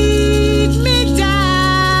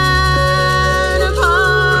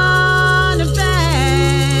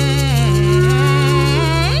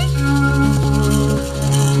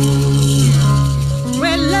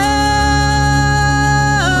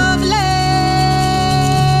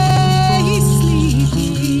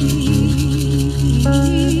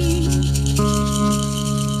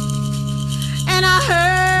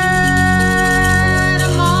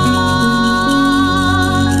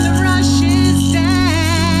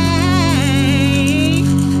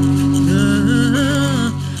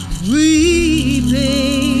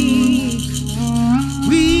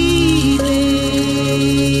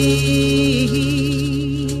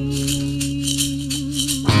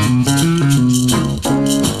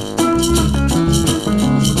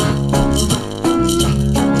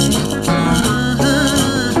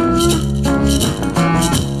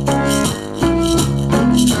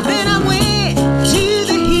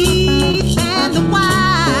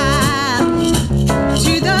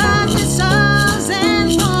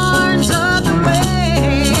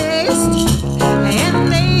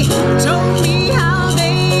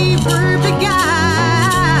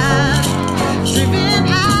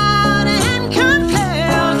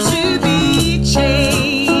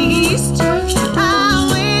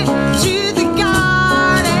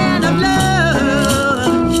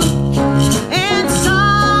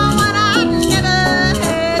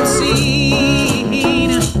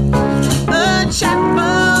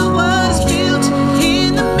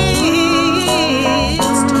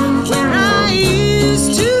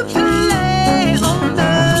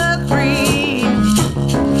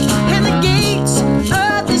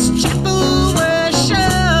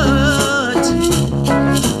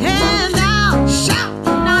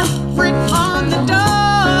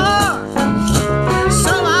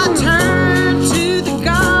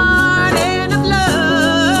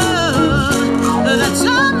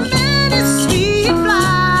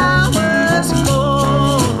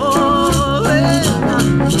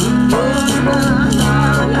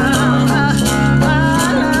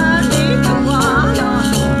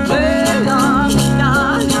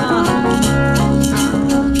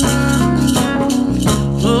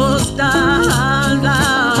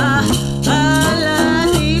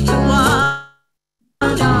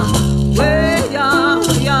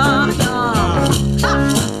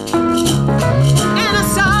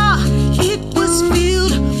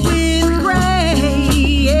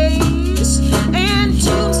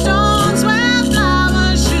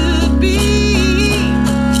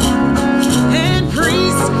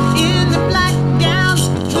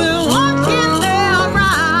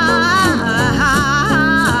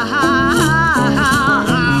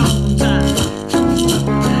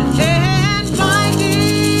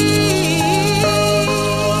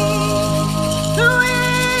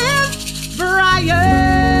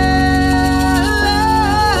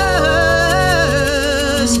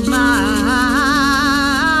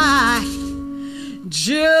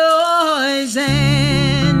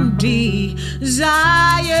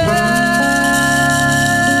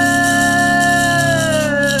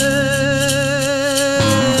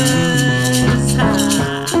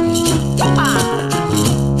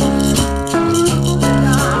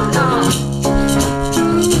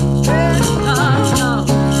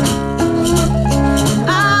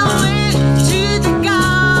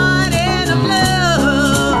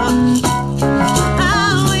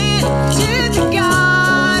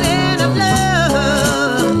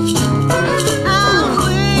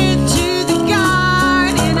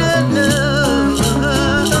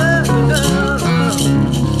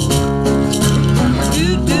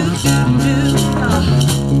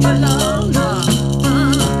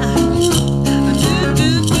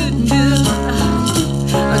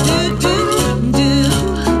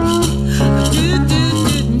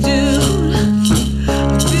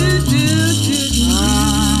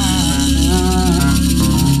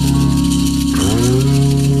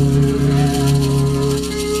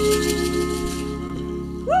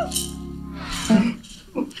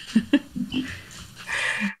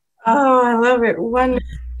love it. One, I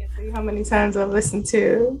can't tell you how many times I've listened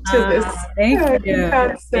to this Thank you.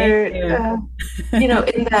 concert. Thank you.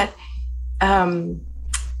 In that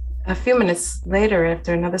a few minutes later,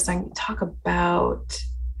 after another song, you talk about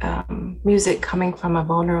music coming from a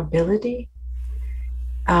vulnerability.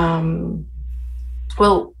 Well,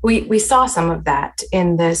 we saw some of that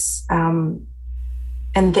in this, and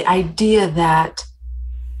the idea that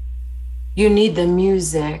you need the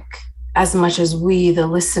music as much as we, the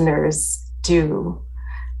listeners, do.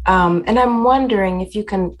 And I'm wondering if you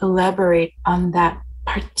can elaborate on that,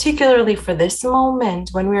 particularly for this moment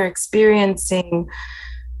when we're experiencing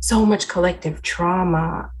so much collective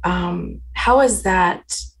trauma. How has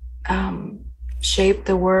that shaped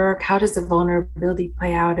the work? How does the vulnerability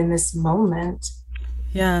play out in this moment?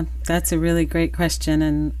 Yeah, that's a really great question.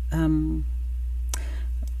 And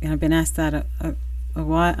I've been asked that a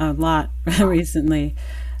lot recently.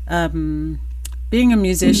 Being a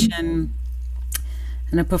musician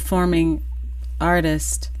and a performing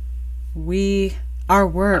artist, our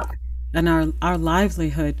work and our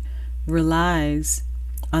livelihood relies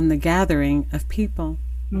on the gathering of people.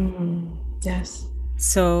 Yes.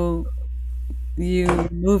 So you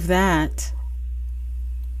move that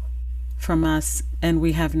from us and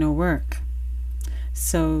we have no work.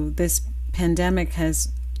 So this pandemic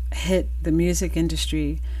has hit the music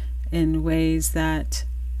industry in ways that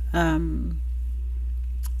I'm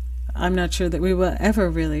not sure that we will ever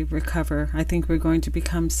really recover. I think we're going to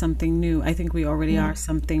become something new. I think we already are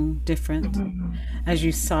something different, as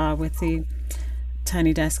you saw with the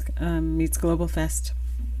Tiny Desk Meets Global Fest.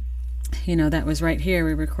 That was right here.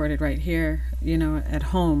 We recorded right here, at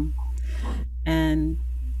home. And,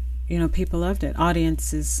 people loved it.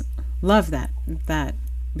 Audiences love that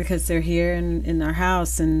because they're here in our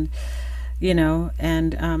house and,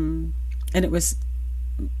 and it was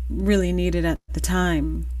really needed at the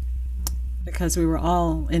time because we were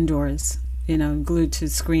all indoors, glued to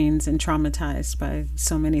screens and traumatized by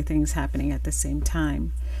so many things happening at the same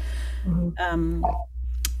time.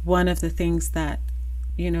 One of the things that,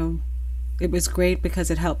 it was great because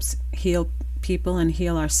it helps heal people and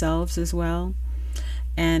heal ourselves as well.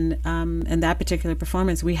 And that particular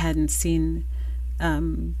performance, we hadn't seen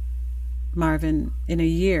Marvin in a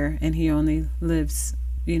year, and he only lives,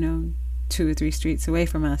 2 or 3 streets away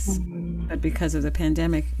from us. But because of the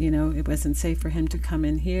pandemic, it wasn't safe for him to come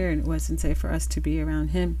in here, and it wasn't safe for us to be around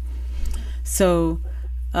him. So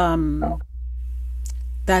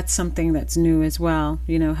that's something that's new as well,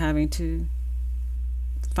 having to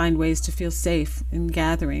find ways to feel safe in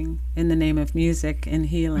gathering in the name of music and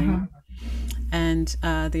healing. And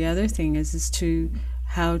the other thing is to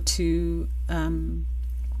how to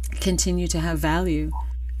continue to have value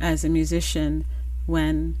as a musician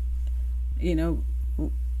when,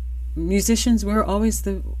 musicians,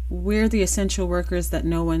 we're the essential workers that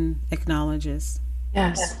no one acknowledges.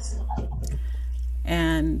 Yes.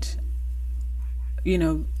 And,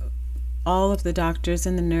 all of the doctors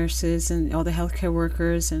and the nurses and all the healthcare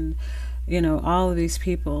workers and, all of these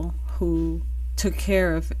people who took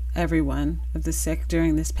care of everyone, of the sick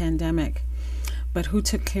during this pandemic. But who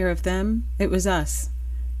took care of them? It was us.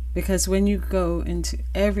 Because when you go into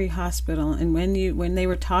every hospital and when they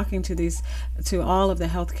were talking to all of the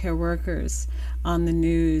healthcare workers on the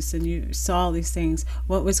news and you saw all these things,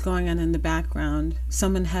 what was going on in the background?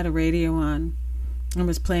 Someone had a radio on and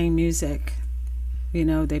was playing music.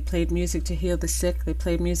 They played music to heal the sick. They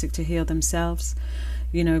played music to heal themselves.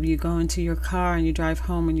 You go into your car and you drive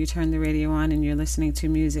home and you turn the radio on and you're listening to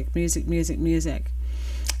music, music, music, music.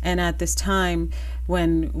 And at this time,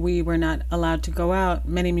 when we were not allowed to go out,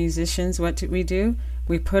 many musicians, what did we do?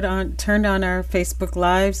 We turned on our Facebook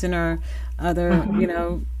Lives and our other,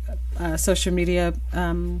 social media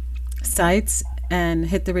sites and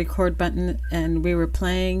hit the record button, and we were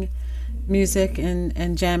playing music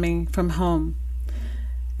and jamming from home.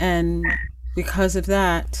 And because of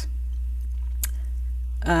that,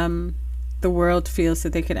 the world feels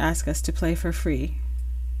that they could ask us to play for free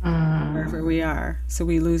wherever we are. So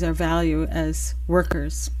we lose our value as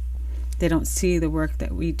workers. They don't see the work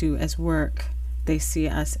that we do as work. They see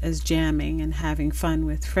us as jamming and having fun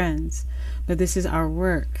with friends. But this is our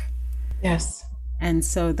work. Yes. And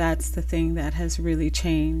so that's the thing that has really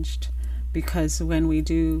changed, because when we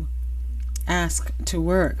do ask to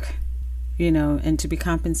work, and to be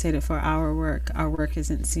compensated for our work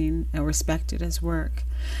isn't seen or respected as work.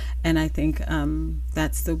 And I think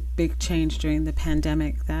that's the big change during the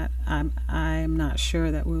pandemic that I'm not sure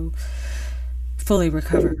that we'll fully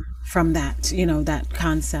recover from that, that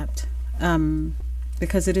concept.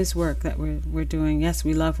 Because it is work that we're doing. Yes,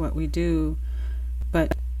 we love what we do,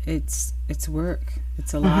 but it's work.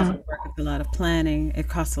 It's a lot of work takes a lot of planning. It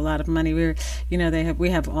costs a lot of money. We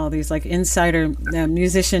have all these like insider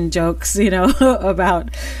musician jokes, about,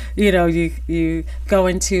 you go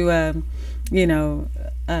into,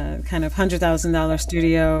 kind of $100,000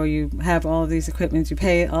 studio, you have all of these equipment, you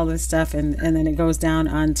pay all this stuff, and then it goes down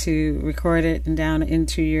onto record it and down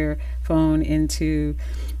into your phone, into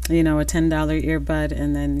a $10 earbud,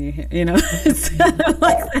 and then you hear, it's kind of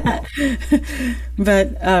like that.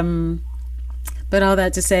 But all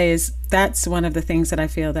that to say is that's one of the things that I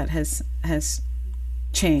feel that has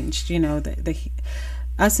changed.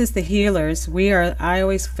 Us as the healers, I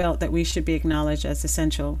always felt that we should be acknowledged as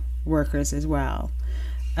essential workers as well.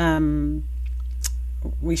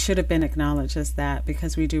 We should have been acknowledged as that,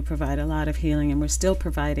 because we do provide a lot of healing, and we're still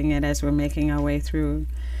providing it as we're making our way through.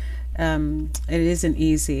 It isn't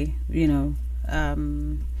easy,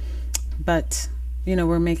 but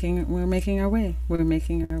we're making our way. We're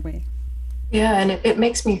making our way. Yeah, and it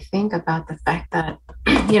makes me think about the fact that,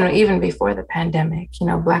 even before the pandemic,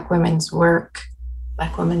 Black women's work,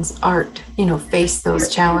 Black women's art, face those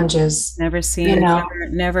challenges. Never seen,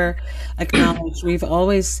 never acknowledged. We've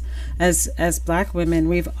always, as Black women,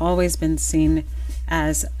 we've always been seen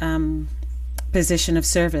as position of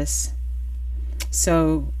service.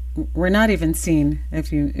 So we're not even seen,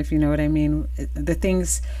 if you know what I mean. The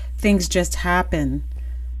things just happen.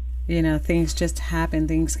 Things just happen.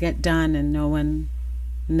 Things get done, and no one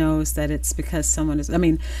knows that it's because someone is. I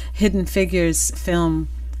mean, Hidden Figures film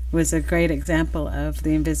was a great example of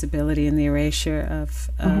the invisibility and the erasure of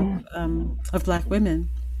Black women.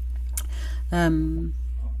 And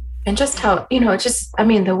just how,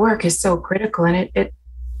 the work is so critical, and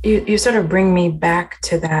you sort of bring me back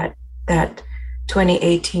to that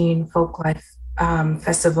 2018 Folklife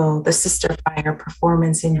Festival, the Sister Fire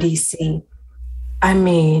performance in DC. I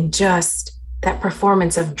mean, just that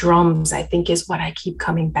performance of drums, I think, is what I keep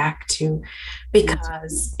coming back to,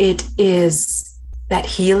 because it is that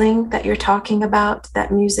healing that you're talking about,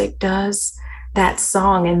 that music does, that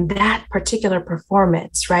song and that particular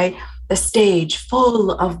performance, right? The stage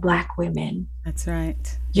full of Black women. That's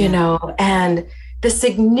right. And the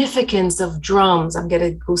significance of drums, I'm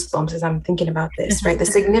getting goosebumps as I'm thinking about this, right? The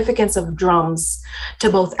significance of drums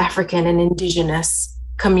to both African and Indigenous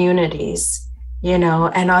communities, and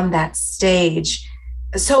on that stage,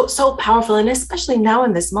 so powerful. And especially now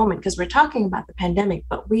in this moment, because we're talking about the pandemic,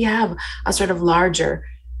 but we have a sort of larger,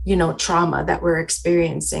 trauma that we're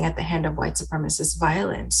experiencing at the hand of white supremacist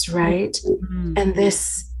violence, right? Mm-hmm.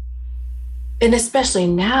 And especially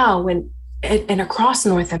now and across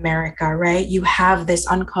North America, right, you have this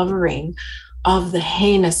uncovering of the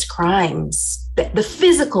heinous crimes, the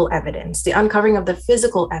physical evidence, the uncovering of the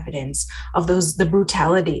physical evidence of the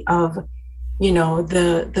brutality of,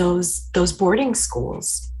 those boarding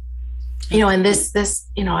schools, and this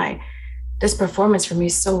performance for me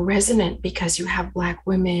is so resonant, because you have Black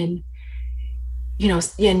women,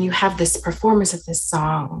 and you have this performance of this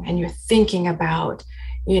song, and you're thinking about,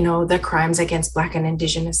 the crimes against Black and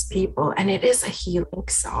Indigenous people, and it is a healing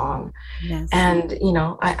song. Yes. And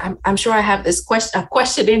I'm sure I have this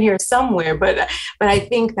question in here somewhere, but I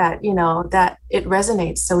think that that it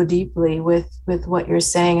resonates so deeply with what you're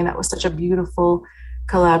saying, and that was such a beautiful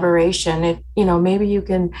collaboration. If maybe you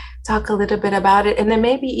can talk a little bit about it, and then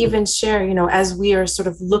maybe even share, as we are sort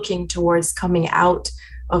of looking towards coming out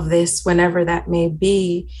of this, whenever that may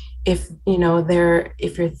be, if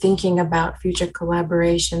you're thinking about future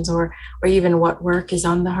collaborations or even what work is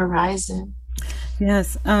on the horizon.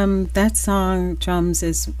 Yes, that song, Drums,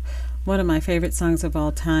 is one of my favorite songs of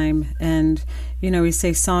all time. And we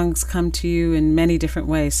say songs come to you in many different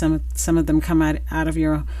ways. Some of them come out of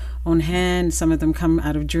your own hand, some of them come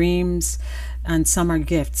out of dreams, and some are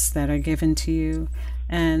gifts that are given to you.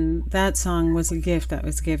 And that song was a gift that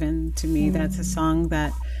was given to me. That's a song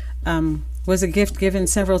that was a gift given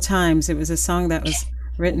several times. It was a song that was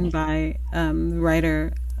written by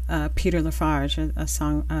writer Peter Lafarge, a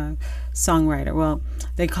songwriter. Well,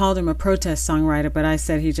 they called him a protest songwriter, but I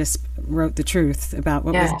said he just wrote the truth about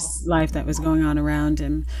what was life that was going on around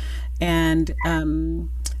him. And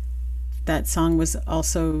that song was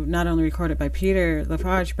also not only recorded by Peter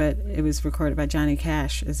Lafarge, but it was recorded by Johnny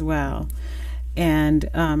Cash as well. And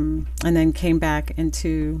then came back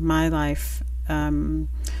into my life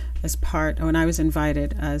as part, when I was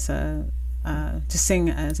invited as to sing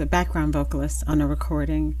as a background vocalist on a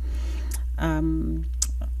recording, a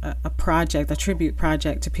tribute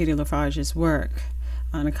project to Peter Lafarge's work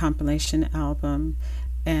on a compilation album.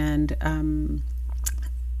 And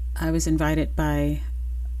I was invited by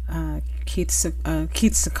Keith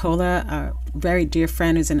Secola, a very dear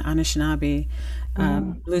friend who's an Anishinaabe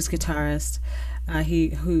blues guitarist,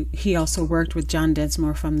 He also worked with John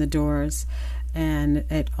Densmore from The Doors, and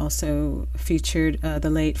it also featured the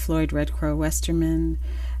late Floyd Red Crow Westerman,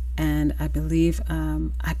 and I believe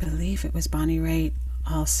it was Bonnie Raitt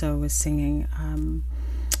also was singing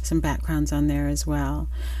some backgrounds on there as well.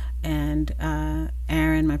 And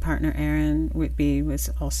Aaron, my partner Aaron Whitby, was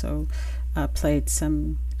also played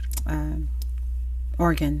some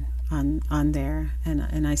organ on there,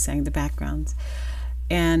 and I sang the backgrounds.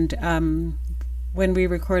 And when we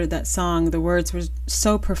recorded that song, the words were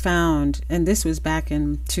so profound, and this was back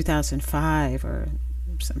in 2005 or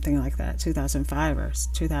something like that, 2005 or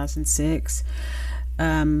 2006.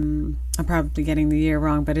 I'm probably getting the year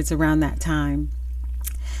wrong, but it's around that time.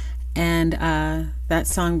 And that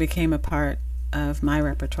song became a part of my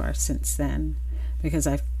repertoire since then, because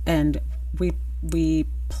we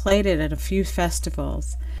played it at a few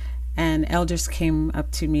festivals, and elders came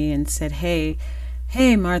up to me and said, hey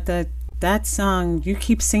Martha, that song, you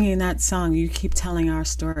keep singing that song, you keep telling our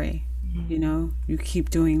story, you keep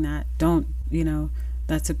doing that, don't,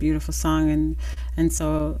 that's a beautiful song. And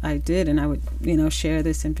so I did, and I would share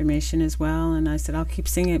this information as well, and I said I'll keep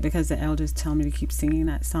singing it because the elders tell me to keep singing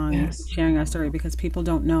that song. Yes. And sharing our story, because people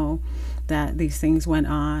don't know that these things went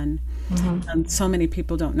on. Mm-hmm. So many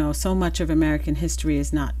people don't know. So much of American history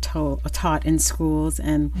is not taught in schools,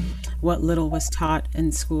 and what little was taught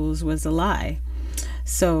in schools was a lie.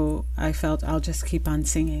 So I felt I'll just keep on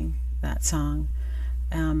singing that song.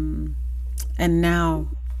 And now,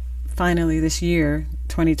 finally this year,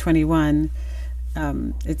 2021,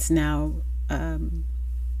 it's now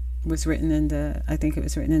was written in I think it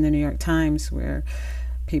was written in the New York Times, where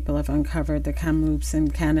people have uncovered the Kamloops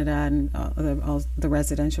in Canada and all the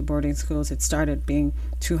residential boarding schools. It started being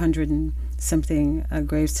 200 and something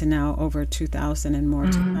graves to now over 2,000 and more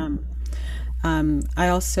to come. I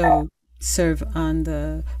also serve on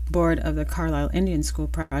the board of the Carlisle Indian School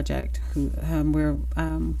Project, who we're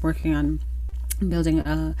working on building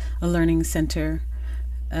a learning center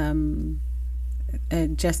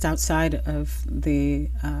just outside of the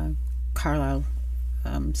Carlisle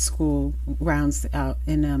school grounds out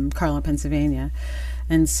in Carlisle, Pennsylvania.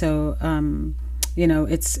 And so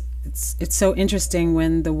it's so interesting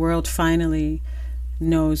when the world finally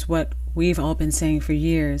knows what we've all been saying for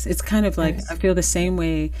years. It's kind of like, yes. I feel the same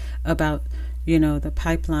way about the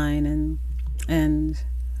pipeline and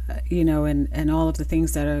all of the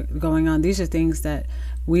things that are going on. These are things that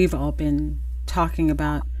we've all been talking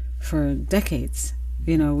about for decades.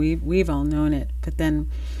 We've all known it, but then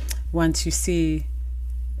once you see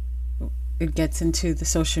it gets into the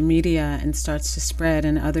social media and starts to spread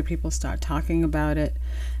and other people start talking about it,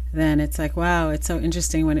 then it's like, wow, it's so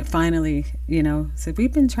interesting when it finally, so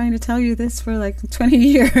we've been trying to tell you this for like 20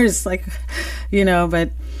 years, but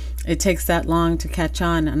it takes that long to catch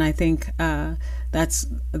on. And I think that's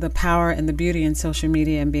the power and the beauty in social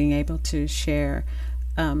media, and being able to share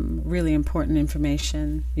really important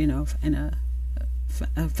information, in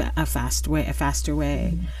a faster way.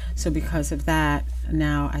 Mm-hmm. So because of that,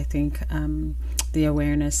 now I think the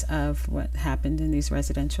awareness of what happened in these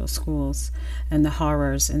residential schools and the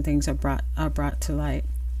horrors and things are brought to light.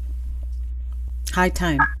 High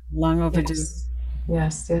time, long overdue.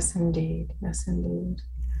 Yes, indeed. Yes, indeed.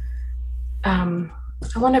 I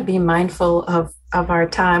want to be mindful of our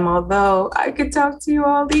time, although I could talk to you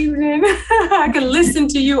all evening. I could listen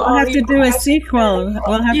to you all evening. We'll have to do a sequel.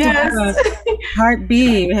 We'll have to do a part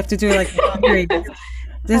B. We have to do like a series.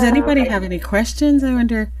 Does anybody have any questions? I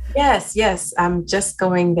wonder. Yes. I'm just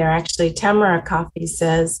going there. Actually, Tamara Coffey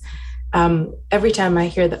says, every time I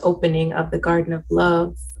hear the opening of the Garden of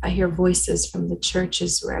Love, I hear voices from the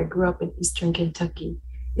churches where I grew up in Eastern Kentucky.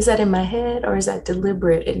 Is that in my head, or is that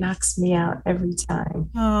deliberate? It knocks me out every time.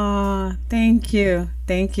 Oh, thank you.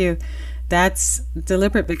 That's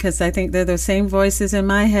deliberate, because I think they're the same voices in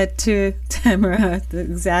my head too, Tamara.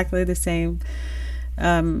 Exactly the same.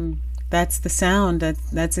 That's the sound.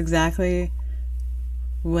 That's exactly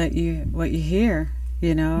what you hear,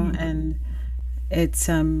 Mm-hmm. And it's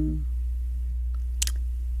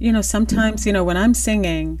sometimes, when I'm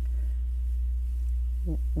singing,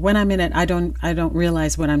 when I'm in it, I don't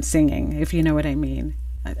realize what I'm singing, if you know what I mean.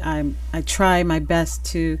 I try my best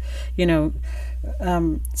to,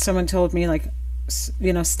 someone told me, like,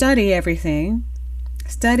 study everything,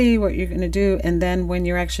 study what you're going to do, and then when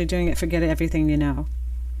you're actually doing it, forget everything you know.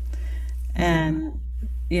 And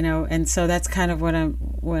and so that's kind of what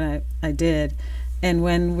I did. And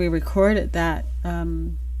when we recorded that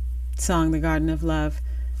song, The Garden of Love,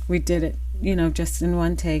 we did it, just in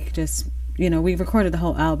one take. Just we recorded the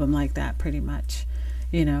whole album like that, pretty much,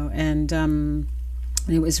 and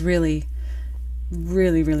it was really,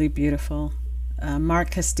 really, really beautiful.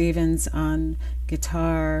 Martha Stevens on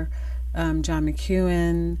guitar, John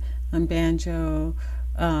McEwen on banjo,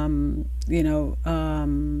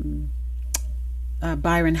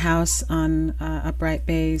 Byron House on upright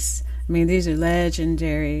bass. I mean, these are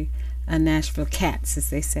legendary Nashville cats, as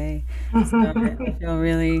they say. So I feel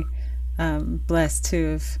really blessed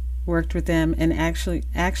to have worked with them. And actually,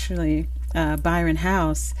 Byron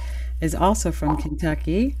House is also from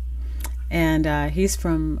Kentucky, and he's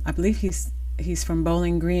from, I believe he's from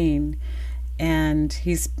Bowling Green, and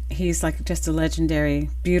he's like just a legendary,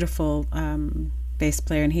 beautiful bass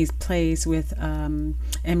player, and he plays with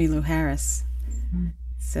Emmylou Harris.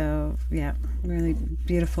 So yeah, really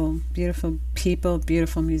beautiful people,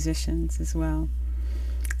 beautiful musicians as well.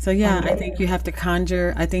 So yeah, I think you have to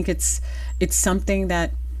conjure. I think it's something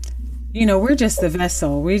that, we're just the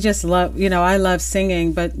vessel. We just love, I love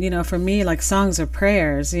singing, but, for me, like, songs are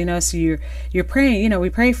prayers, so you're praying, we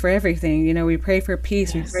pray for everything, we pray for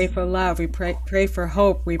peace, yes. We pray for love, we pray for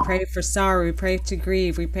hope, we pray for sorrow, we pray to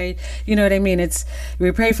grieve, we pray, you know what I mean?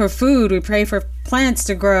 We pray for food, we pray for plants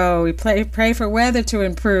to grow, we pray for weather to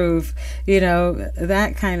improve,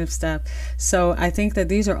 that kind of stuff. So I think that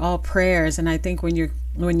these are all prayers, and I think when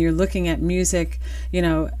you're looking at music,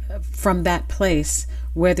 from that place,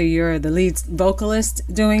 whether you're the lead vocalist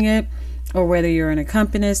doing it, or whether you're an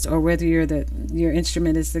accompanist, or whether your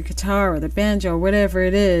instrument is the guitar or the banjo or whatever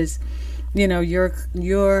it is, you're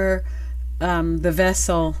the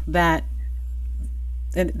vessel that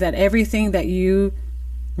everything that you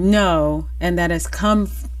know and that has come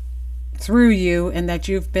through you and that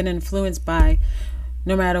you've been influenced by,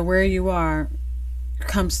 no matter where you are,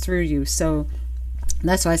 comes through you. So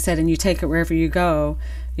that's why I said, and you take it wherever you go.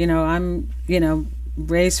 I'm,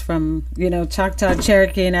 raised from, Choctaw,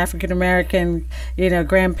 Cherokee, and African American,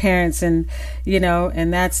 grandparents, and,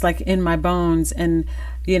 and that's like in my bones. And,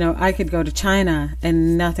 I could go to China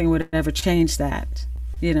and nothing would ever change that,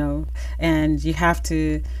 and you have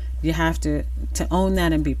to own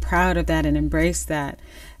that and be proud of that and embrace that.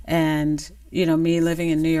 And, me living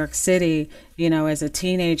in New York City, as a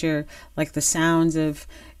teenager, like the sounds of,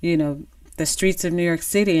 the streets of New York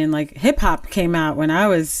City, and like hip hop came out when I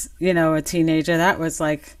was, a teenager. That was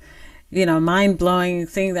like, mind blowing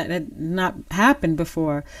thing that had not happened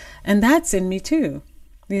before. And that's in me too,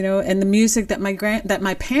 and the music that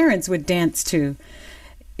my parents would dance to,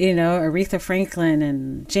 Aretha Franklin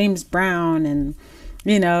and James Brown, and,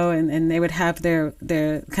 and they would have their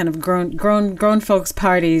kind of grown folks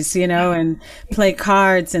parties, and play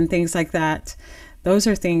cards and things like that. Those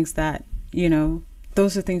are things that,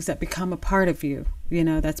 those are things that become a part of you,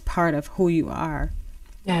 that's part of who you are.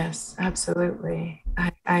 Yes, absolutely.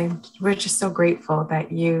 We're just so grateful that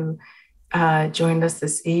you joined us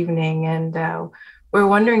this evening. And we're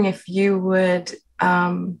wondering if you would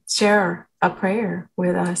share a prayer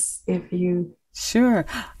with us, if you... Sure.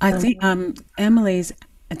 I think Emily's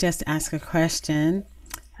just asked a question.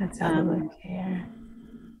 Let's have a look here.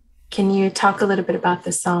 Can you talk a little bit about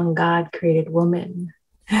the song "God Created Woman"?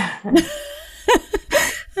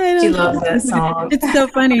 She loves that song. It's so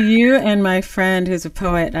funny. You and my friend, who's a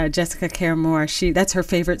poet, Jessica Care Moore, that's her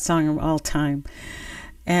favorite song of all time.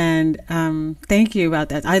 And thank you about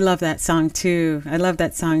that. I love that song too.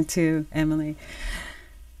 Emily.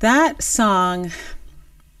 That song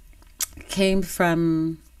came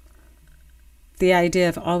from the idea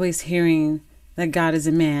of always hearing that God is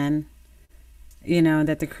a man,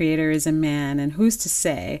 that the Creator is a man, and who's to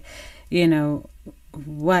say,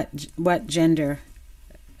 what gender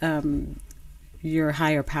your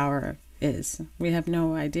higher power is. We have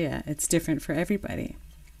no idea. It's different for everybody.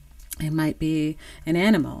 It might be an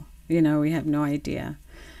animal, we have no idea.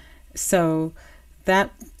 So that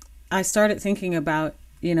I started thinking about,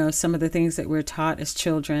 some of the things that we're taught as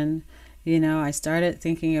children. I started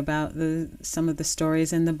thinking about some of the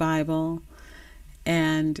stories in the Bible,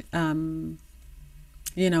 and, and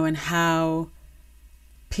how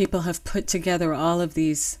people have put together all of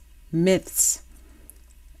these myths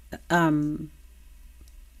that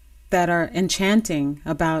are enchanting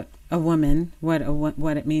about a woman,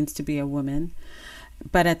 what it means to be a woman.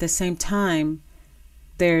 But at the same time,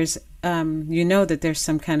 there's that there's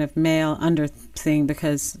some kind of male under thing,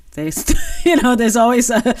 because there's always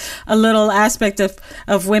a little aspect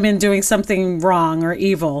of women doing something wrong or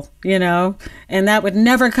evil, and that would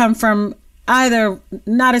never come from either.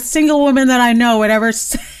 Not a single woman that I know would ever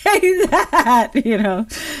say that,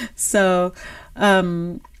 so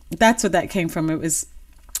that's what that came from. It was,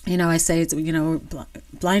 I say it's,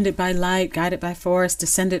 blinded by light, guided by force,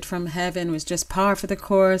 descended from heaven, was just par for the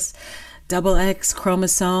course, double X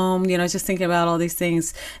chromosome, just thinking about all these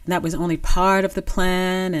things. And that was only part of the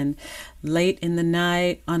plan. And late in the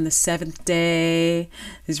night on the seventh day,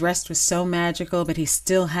 his rest was so magical, but he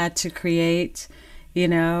still had to create,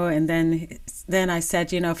 and then I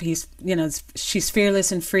said, if he's, she's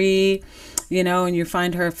fearless and free, and you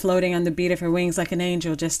find her floating on the beat of her wings like an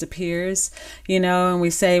angel just appears, and we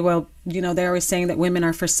say, well, they're always saying that women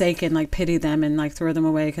are forsaken, like pity them and like throw them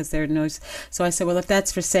away because they're no. So I said, well, if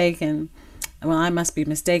that's forsaken, well, I must be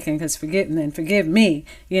mistaken, because forgive me,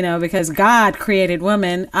 because God created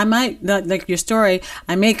woman. I might not like your story.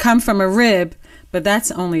 I may come from a rib, but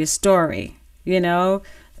that's only a story,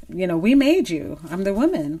 we made you. I'm the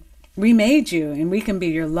woman. We made you, and we can be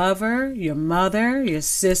your lover, your mother, your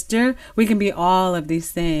sister. We can be all of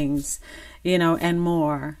these things, and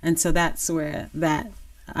more. And so that's where that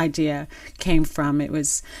idea came from. It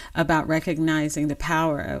was about recognizing the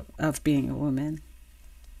power of being a woman.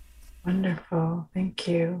 Wonderful. Thank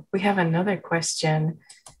you. We have another question.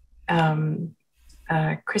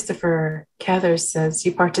 Christopher Cathers says,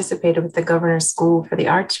 you participated with the Governor's School for the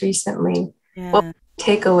Arts recently. Yeah. What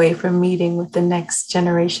takeaway from meeting with the next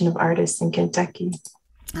generation of artists in Kentucky?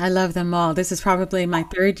 I love them all. This is probably my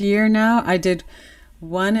third year now. I did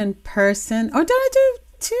one in person. Or did I do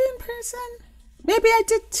two in person? Maybe I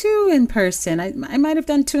did two in person. I might have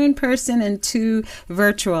done two in person and two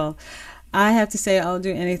virtual. I have to say I'll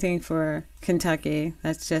do anything for Kentucky.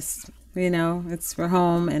 That's just, it's for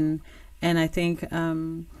home. And I think,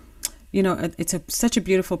 it's such a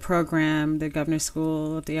beautiful program, the Governor's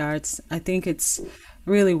School of the Arts. I think it's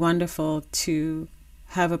really wonderful to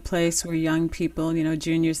have a place where young people,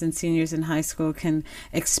 juniors and seniors in high school can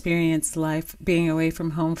experience life being away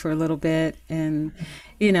from home for a little bit and,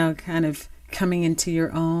 kind of coming into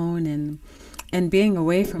your own, and being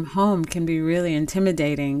away from home can be really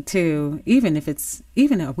intimidating too. Even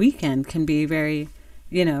a weekend can be very,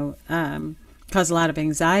 cause a lot of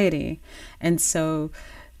anxiety. And so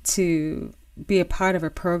to be a part of a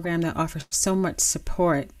program that offers so much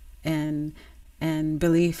support and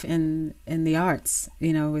belief in the arts,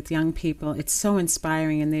 with young people, it's so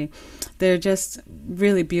inspiring, and they're just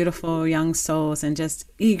really beautiful young souls, and just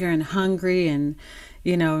eager and hungry, and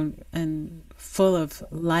and full of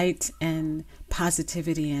light and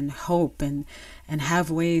positivity and hope, and have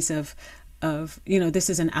ways of this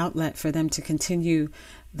is an outlet for them to continue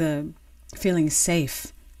the feeling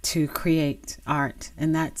safe to create art.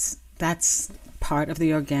 And that's part of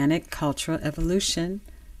the organic cultural evolution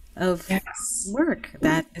of work.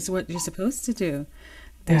 That is what you're supposed to do.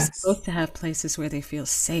 They're supposed to have places where they feel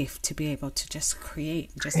safe to be able to just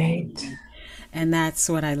create, and that's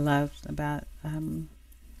what I loved about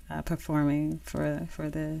performing for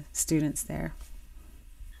the students there.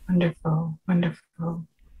 Wonderful.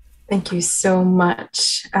 Thank you so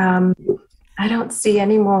much. I don't see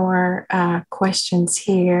any more questions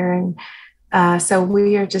here, and so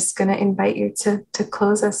we are just going to invite you to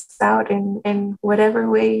close us out in whatever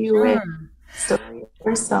way you wish. Story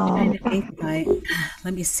or song.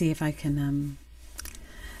 Let me see if I can.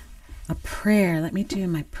 A prayer. Let me do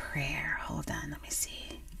my prayer. Hold on. Let me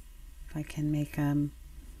see if I can make. I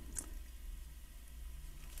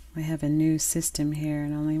have a new system here,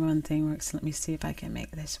 and only one thing works. Let me see if I can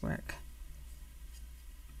make this work.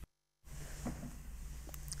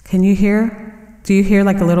 Can you hear? Do you hear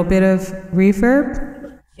like a little bit of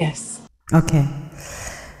reverb? Yes. Okay.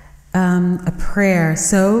 A prayer.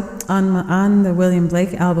 So on the William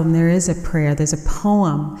Blake album, there is a prayer. There's a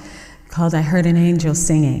poem called "I Heard an Angel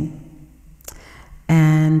Singing."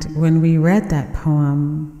 And when we read that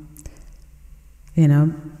poem,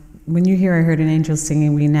 when you hear "I Heard an Angel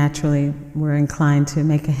Singing," we naturally were inclined to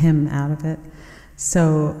make a hymn out of it.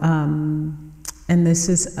 So, and this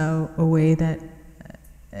is a way that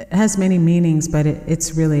it has many meanings, but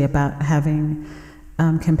it's really about having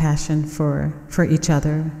compassion for each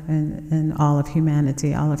other and all of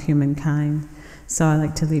humanity, all of humankind. So I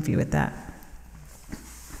like to leave you with that.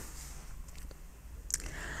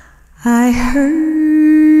 I heard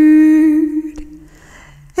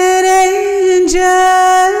an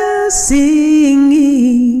angel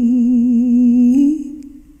singing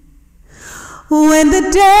when the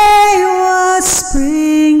day was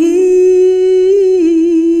springing.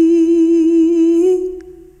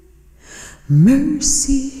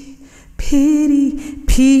 Mercy, pity,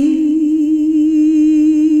 peace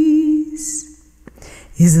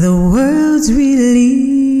is the world's release.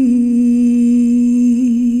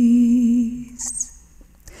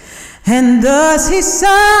 And thus he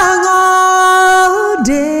sung all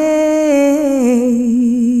day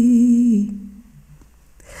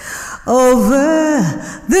over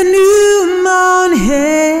the new mown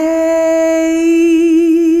hay.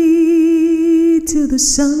 the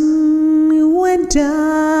sun went down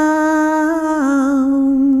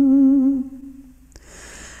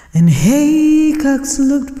and haycocks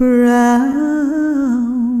looked brown.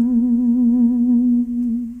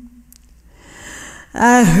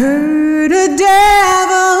 I heard a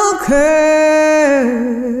devil curse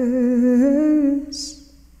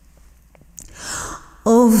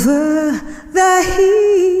over the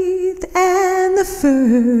heath and the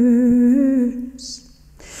firs.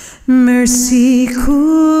 Mercy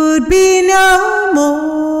could be no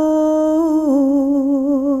more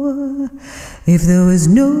if there was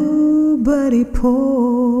nobody poor,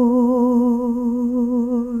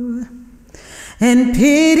 and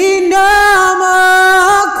pity no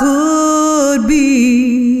more could be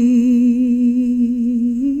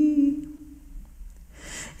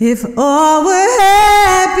if all were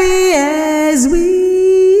happy as we.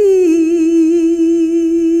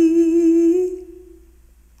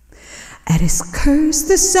 At his curse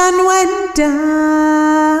the sun went down,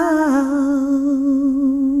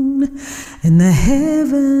 and the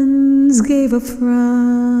heavens gave a frown.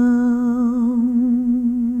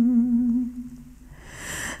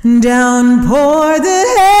 Down poured the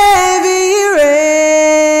heavy rain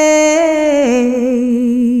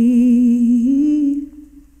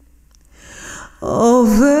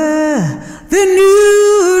over the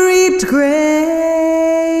new reaped grain,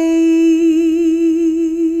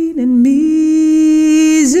 and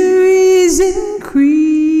miseries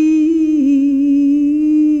increase.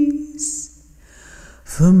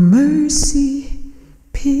 For mercy,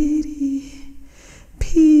 pity,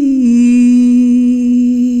 peace.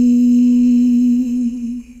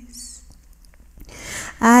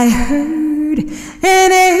 I heard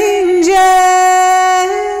an angel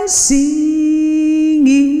singing.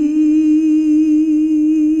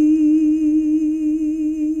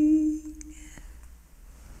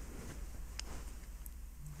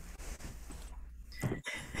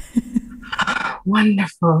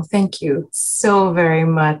 Wonderful. Thank you so very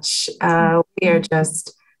much. We are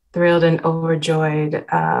just thrilled and overjoyed,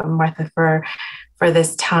 Martha, for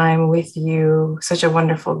this time with you. Such a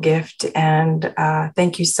wonderful gift. And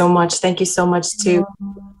thank you so much. Thank you so much to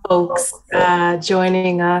folks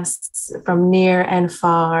joining us from near and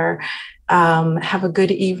far. Have a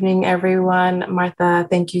good evening, everyone. Martha,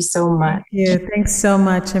 thank you so much. Thank you. Thanks so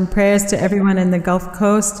much. And prayers to everyone in the Gulf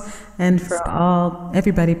Coast, and for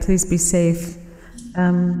everybody, please be safe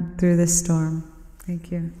through this storm.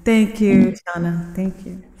 Thank you. Thank you, Shauna. Thank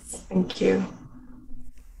you. Thank you.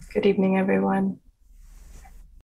 Good evening, everyone.